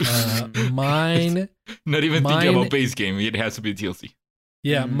 Mine. Not even thinking about base game. It has to be DLC.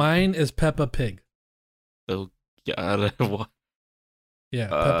 Yeah, mine is Peppa Pig. Oh God! What? Yeah,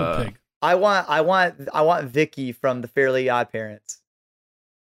 Peppa Pig. I want Vicky from the Fairly Odd Parents.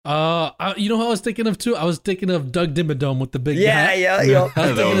 You know who I was thinking of too? I was thinking of Doug Dimmadome with the big hat. Yeah. I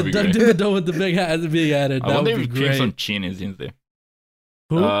was thinking of Doug Dimmadome with the big hat being added. I wonder if Crimson Chin is in there.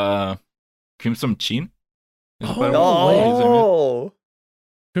 Who? Crimson Chin. Oh.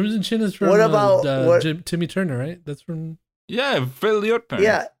 Crimson Chin is from Timmy Turner, right? That's from. Yeah, Fairly Odd Parents.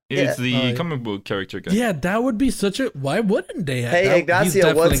 Yeah. It's the comic book character guy. Yeah, that would be such a. Why wouldn't they? Hey,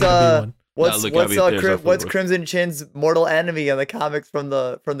 Ignacio, what's Crimson Chin's mortal enemy in the comics from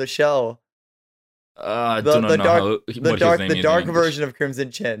the show? I don't know the dark version of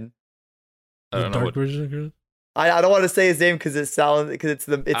Crimson Chin. The dark version of Crimson. I don't want to say his name because it's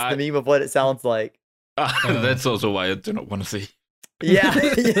the meme of what it sounds like. That's also why I do not want to see.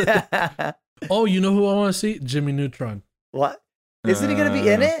 Yeah. Oh, you know who I want to see? Jimmy Neutron. What? Isn't he gonna be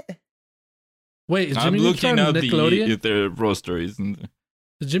in it? Wait, is Jimmy Neutron Nickelodeon? If their roster isn't.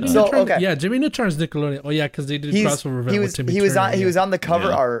 Jimmy Neutron, okay. Yeah, Jimmy Neutron's Nickelodeon. Oh yeah, because they did crossover event with Timmy Turner. He was on the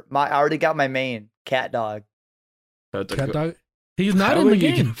cover art. I already got my main Cat Dog. Cat Dog. He's not in the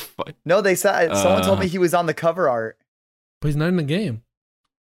game. No, they said someone told me he was on the cover art. But he's not in the game.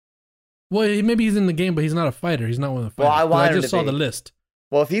 Well, maybe he's in the game, but he's not a fighter. He's not one of the fighters. Well, I just saw the list.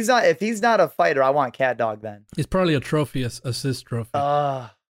 Well, if he's not a fighter, I want Cat Dog then. He's probably a trophy, assist trophy.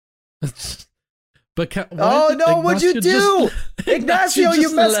 But no! What'd you do, Ignacio?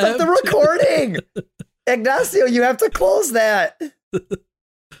 You messed up the recording. Ignacio, you have to close that.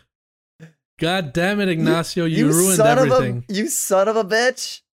 God damn it, Ignacio! You ruined everything. You son of a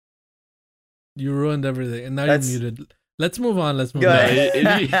bitch! You ruined everything, and now you're muted. Let's move on.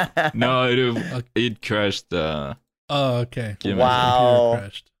 It crashed. Oh, okay. Wow.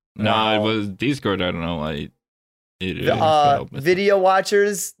 Crashed. No, it was Discord. I don't know why. Video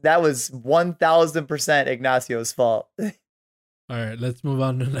watchers, that was 1000% Ignacio's fault. All right, let's move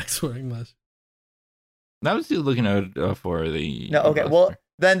on to the next one, Ignacio. I was still looking out for the. No, okay. Well,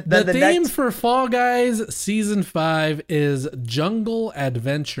 then the theme for Fall Guys Season 5 is Jungle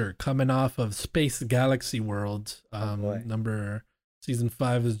Adventure, coming off of Space Galaxy World. Season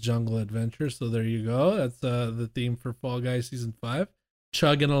 5 is Jungle Adventure, so there you go. That's the theme for Fall Guys Season 5.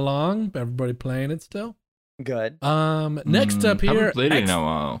 Chugging along, everybody playing it still. Good. Next up here. Haven't played it in a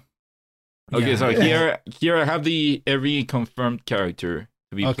while. Okay, so here I have every confirmed character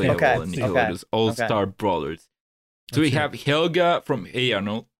to be playable in Nickelodeon's All-Star Brawlers. So we have Helga from Hey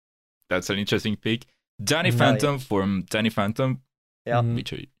Arnold. That's an interesting pick. Danny Phantom from Danny Phantom. Yeah.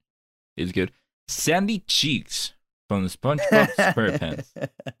 Which is good. Sandy Cheeks from SpongeBob SquarePants.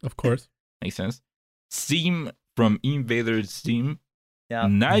 Of course. Makes sense. Zim from Invader Zim. Yeah.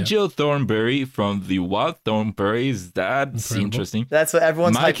 Nigel Thornberry from the Wild Thornberries. That's interesting. That's what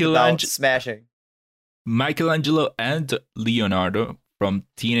everyone's hyped about smashing. Michelangelo and Leonardo from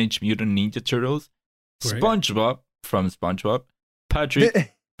Teenage Mutant Ninja Turtles. Great. SpongeBob from SpongeBob.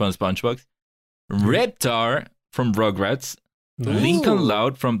 Patrick from SpongeBob. Reptar from Rugrats. Lincoln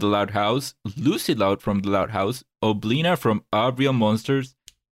Loud from The Loud House. Lucy Loud from The Loud House. Oblina from Our Real Monsters.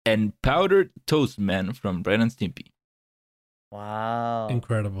 And Powdered Toast Man from Ren and Stimpy. Wow.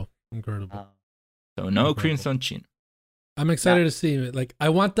 Incredible. Wow. So no Crimson Chin. I'm excited to see it. Like, I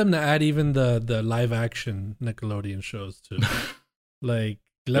want them to add even the live action Nickelodeon shows too. Like,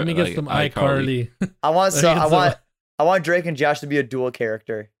 let me get some iCarly. I want Drake and Josh to be a dual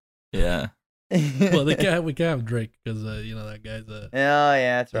character. Yeah. Well, we can't have Drake because that guy's a. Oh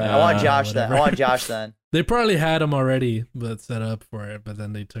yeah, that's right. I want Josh then. I want Josh then. They probably had him already, but set up for it. But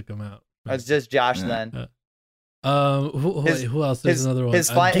then they took him out. It's just Josh then. Who else? There's another one. His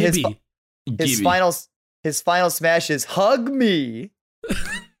final smash is hug me.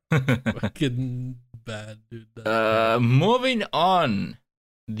 Fucking bad, dude. Moving on.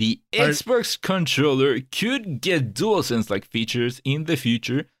 The Xbox controller could get DualSense-like features in the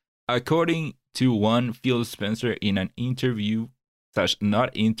future, according to one Phil Spencer in an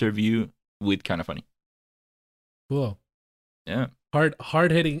interview/not interview with Kinda Funny. Cool. Yeah.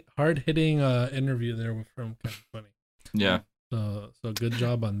 Hard hitting interview there from Kinda Funny. Yeah. So good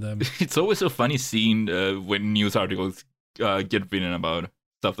job on them. It's always so funny seeing when news articles get written about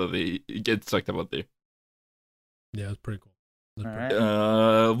stuff that they get sucked about there. Yeah, it's pretty cool.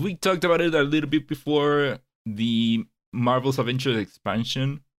 We talked about it a little bit before. The Marvel's Avengers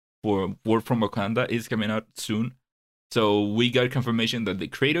expansion for War from Wakanda is coming out soon. So we got confirmation that the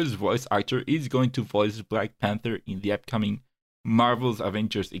Kratos voice actor is going to voice Black Panther in the upcoming Marvel's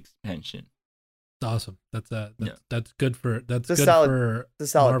Avengers expansion. Awesome. That's good for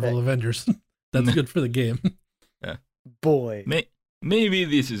Marvel pick. Avengers. That's good for the game. Yeah. Boy. Maybe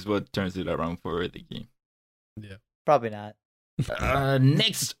this is what turns it around for the game. Yeah. Probably not.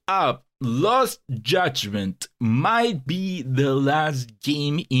 Next up, Lost Judgment might be the last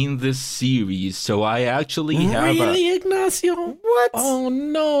game in the series. So I actually have Ignacio? What? Oh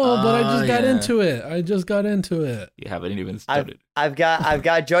no! But I just got into it. You haven't even started. I've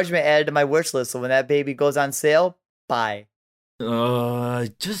got Judgment added to my wish list. So when that baby goes on sale, buy.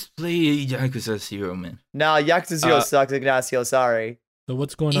 Just play Yakuza 0, man. No, Yakuza 0 sucks, Ignacio. Sorry. So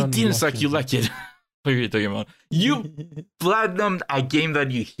what's going on? It didn't suck. You like it. What are you talking about? You platinumed a game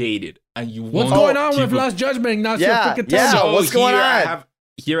that you hated, and you. What's going on with Lost Judgment, Ignacio? So what's going on?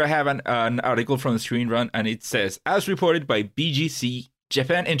 Here I have an article from Screen Run, and it says, as reported by BGC,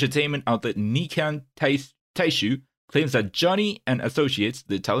 Japan entertainment outlet Nikkan Taishu claims that Johnny and Associates,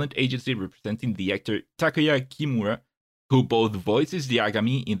 the talent agency representing the actor Takuya Kimura, who both voices the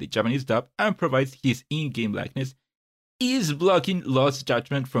Yagami in the Japanese dub and provides his in-game likeness, is blocking Lost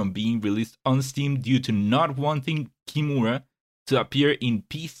Judgment from being released on Steam due to not wanting Kimura to appear in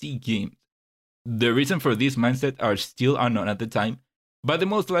PC games. The reason for this mindset are still unknown at the time, but the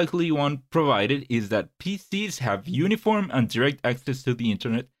most likely one provided is that PCs have uniform and direct access to the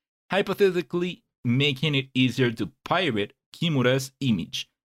internet, hypothetically making it easier to pirate Kimura's image.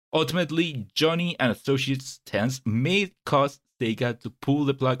 Ultimately, Johnny and Associates' stance may cause Sega to pull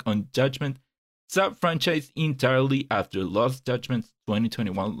the plug on Judgment sub-franchise entirely after Lost Judgment's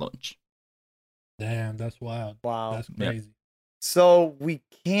 2021 launch. Damn, that's wild. Wow. That's crazy. Yep. So we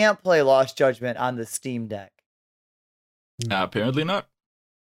can't play Lost Judgment on the Steam Deck. Apparently not.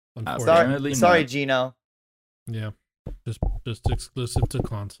 Sorry, Gino. Yeah, just exclusive to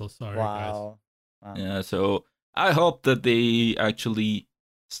console. Sorry, wow. Yeah, so I hope that they actually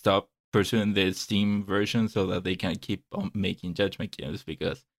stop pursuing the Steam version so that they can keep on making Judgment games,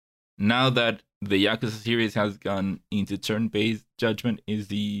 because now that the Yakuza series has gone into turn-based, Judgment is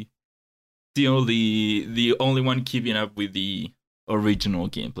the only one keeping up with the original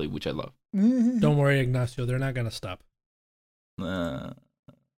gameplay, which I love. Don't worry, Ignacio. They're not gonna stop. I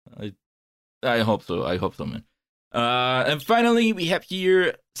hope so. I hope so, man. And finally, we have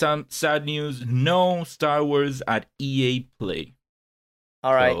here some sad news. No Star Wars at EA Play.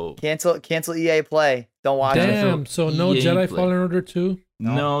 All right, so, cancel EA Play. Don't watch it. Damn. So no EA Jedi Play. Fallen Order 2.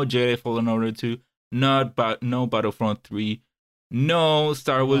 No Jedi Fallen Order 2. No Battlefront 3. No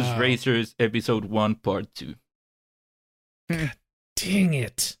Star Wars Racers Episode 1 Part 2. God dang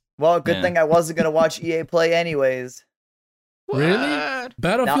it. Well, good thing I wasn't going to watch EA Play anyways. What? Really?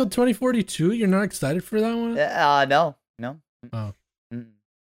 Battlefield 2042? You're not excited for that one? No. Oh.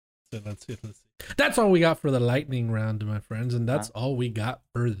 So let's see. That's all we got for the lightning round, my friends, and that's all we got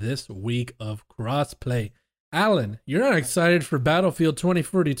for this week of crossplay. Alan, you're not excited for Battlefield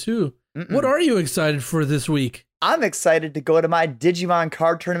 2042. What are you excited for this week? I'm excited to go to my Digimon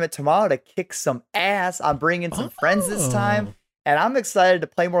card tournament tomorrow to kick some ass. I'm bringing some friends this time, and I'm excited to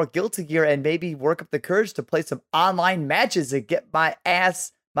play more Guilty Gear and maybe work up the courage to play some online matches and get my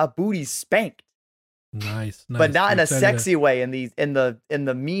booty spanked. Nice. But not in a sexy way, in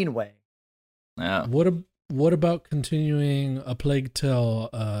the mean way. Yeah. What about continuing A Plague Tale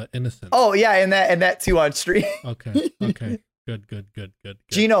Innocence? Oh yeah, and that too on stream. Okay. Good.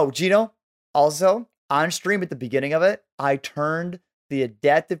 Gino. Also, on stream at the beginning of it, I turned the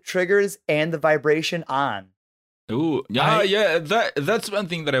adaptive triggers and the vibration on. Ooh, yeah. That's one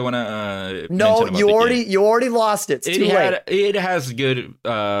thing that I wanna. No, you already lost it. It's too late. It has good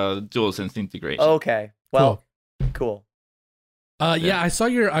DualSense integration. Okay, well, cool. Yeah, I saw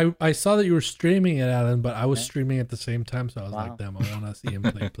that you were streaming it, Alan, but I was streaming at the same time, so I was like, damn, I want to see him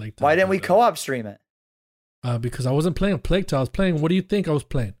play Plague Tale. Why didn't we co-op stream it? Because I wasn't playing Plague Tale. I was playing. What do you think I was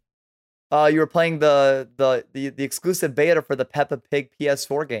playing? You were playing the exclusive beta for the Peppa Pig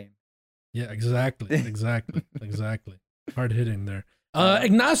PS4 game. Yeah, exactly. Hard hitting there.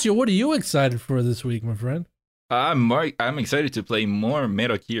 Ignacio, what are you excited for this week, my friend? I'm excited to play more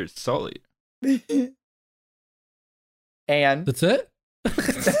Metal Gear Solid. And that's it.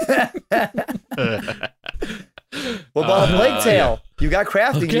 What about a Plague Tale? You got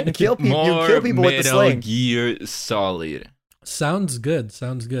crafting. Okay. You can kill people. You kill people with the sling. Metal Gear Solid. Sounds good.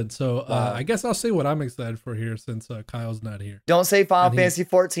 So I guess I'll say what I'm excited for here, since Kyle's not here. Don't say Final Fantasy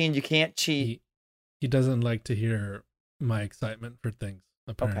 14. You can't cheat. He doesn't like to hear my excitement for things,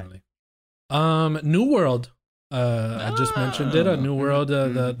 apparently. Okay. New World. I just mentioned it. New World.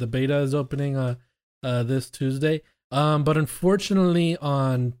 The beta is opening this Tuesday. But unfortunately,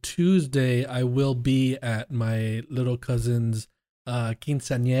 on Tuesday, I will be at my little cousin's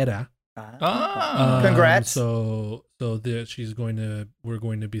quinceañera. Congrats! So we're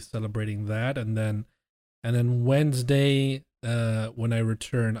going to be celebrating that, and then Wednesday, when I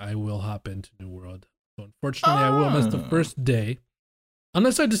return, I will hop into New World. So unfortunately, I will miss the first day,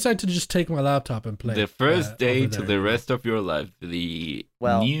 unless I decide to just take my laptop and play. The first day to the rest of your life, the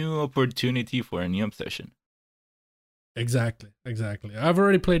new opportunity for a new obsession. Exactly. I've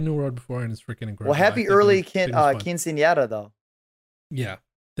already played New World before, and it's freaking incredible. Well, happy early quinceañera, though. Yeah.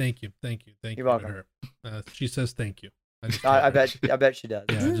 Thank you. You're welcome. She says thank you. I bet she does.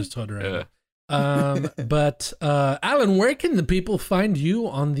 Yeah, I just told her. But Alan, where can the people find you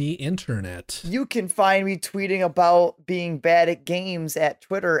on the internet? You can find me tweeting about being bad at games at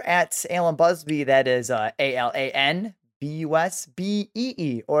Twitter at Alan Busby. That is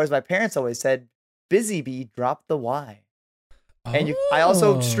AlanBusbee, or as my parents always said, Busy Bee, drop the Y. And I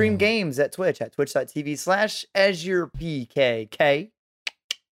also stream games at Twitch at twitch.tv/AzurePKK.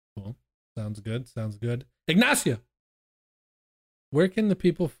 Cool. Sounds good. Ignacio, where can the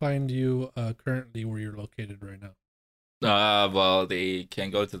people find you currently, where you're located right now? Well, they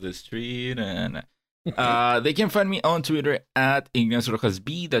can go to the street and They can find me on Twitter at Ignacio Rojas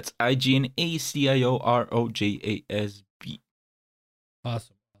B. That's IGNACIOROJASB.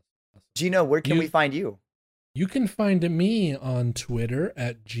 Awesome. Gino, where can we find you? You can find me on Twitter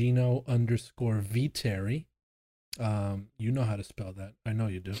at Gino_Viteri. You know how to spell that. I know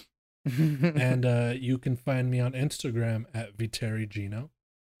you do. And you can find me on Instagram at ViteriGino.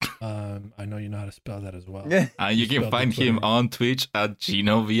 I know you know how to spell that as well. You can find him on Twitch at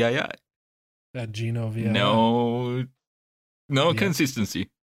GinoVii. At GinoVii. No consistency.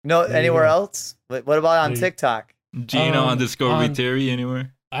 No, anywhere else? What about on TikTok? Gino_Viteri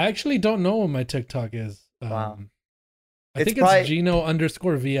anywhere? I actually don't know what my TikTok is. Wow. I think it's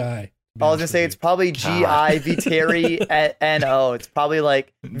Gino_VI. I was gonna say it's probably GI_Viteri_NO. It's probably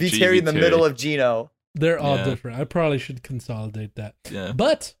like Viteri in the middle of Gino. They're all different. I probably should consolidate that. Yeah.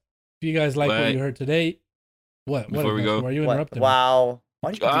 But if you guys like what you heard today, before we go, why are you interrupting? Wow.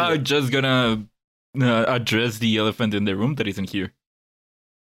 I'm just gonna address the elephant in the room that isn't here.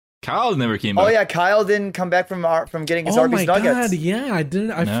 Kyle never came back. Oh yeah, Kyle didn't come back from getting his Arby's nuggets. Oh my god, yeah, I didn't.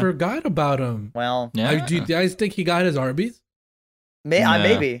 I forgot about him. Well, do you guys think he got his Arby's?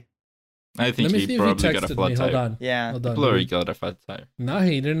 Maybe. I think he probably got a flat tire. Hold on. Yeah. He probably got a flat tire. No,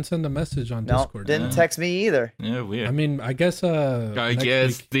 he didn't send a message on Discord. Didn't text me either. Yeah, weird. I mean, I guess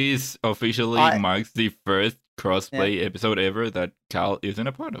this officially marks the first crossplay episode ever that Kyle isn't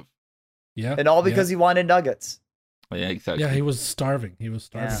a part of. Yeah. And all because he wanted nuggets. Yeah, exactly. Yeah, he was starving.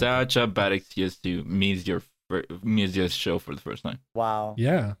 Such a bad excuse to miss your show for the first time. Wow.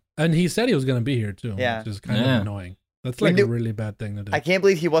 Yeah. And he said he was going to be here too. Yeah. Which is kind of annoying. That's like a really bad thing to do. I can't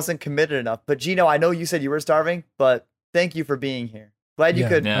believe he wasn't committed enough. But Gino, I know you said you were starving, but thank you for being here. Glad you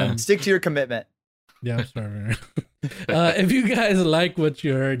could stick to your commitment. Yeah, I'm starving. If you guys like what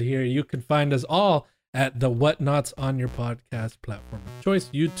you heard here, you can find us all at the Whatnots on your podcast platform of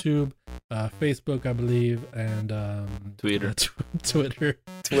choice, YouTube, Facebook, I believe, and Twitter, Twitch,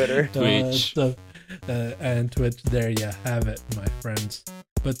 and Twitch. There you have it, my friends.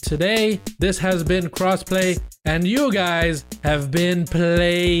 But today, this has been Crossplay, and you guys have been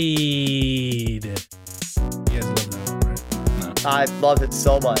played. You guys love that one, right? I love it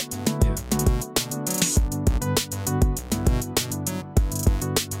so much.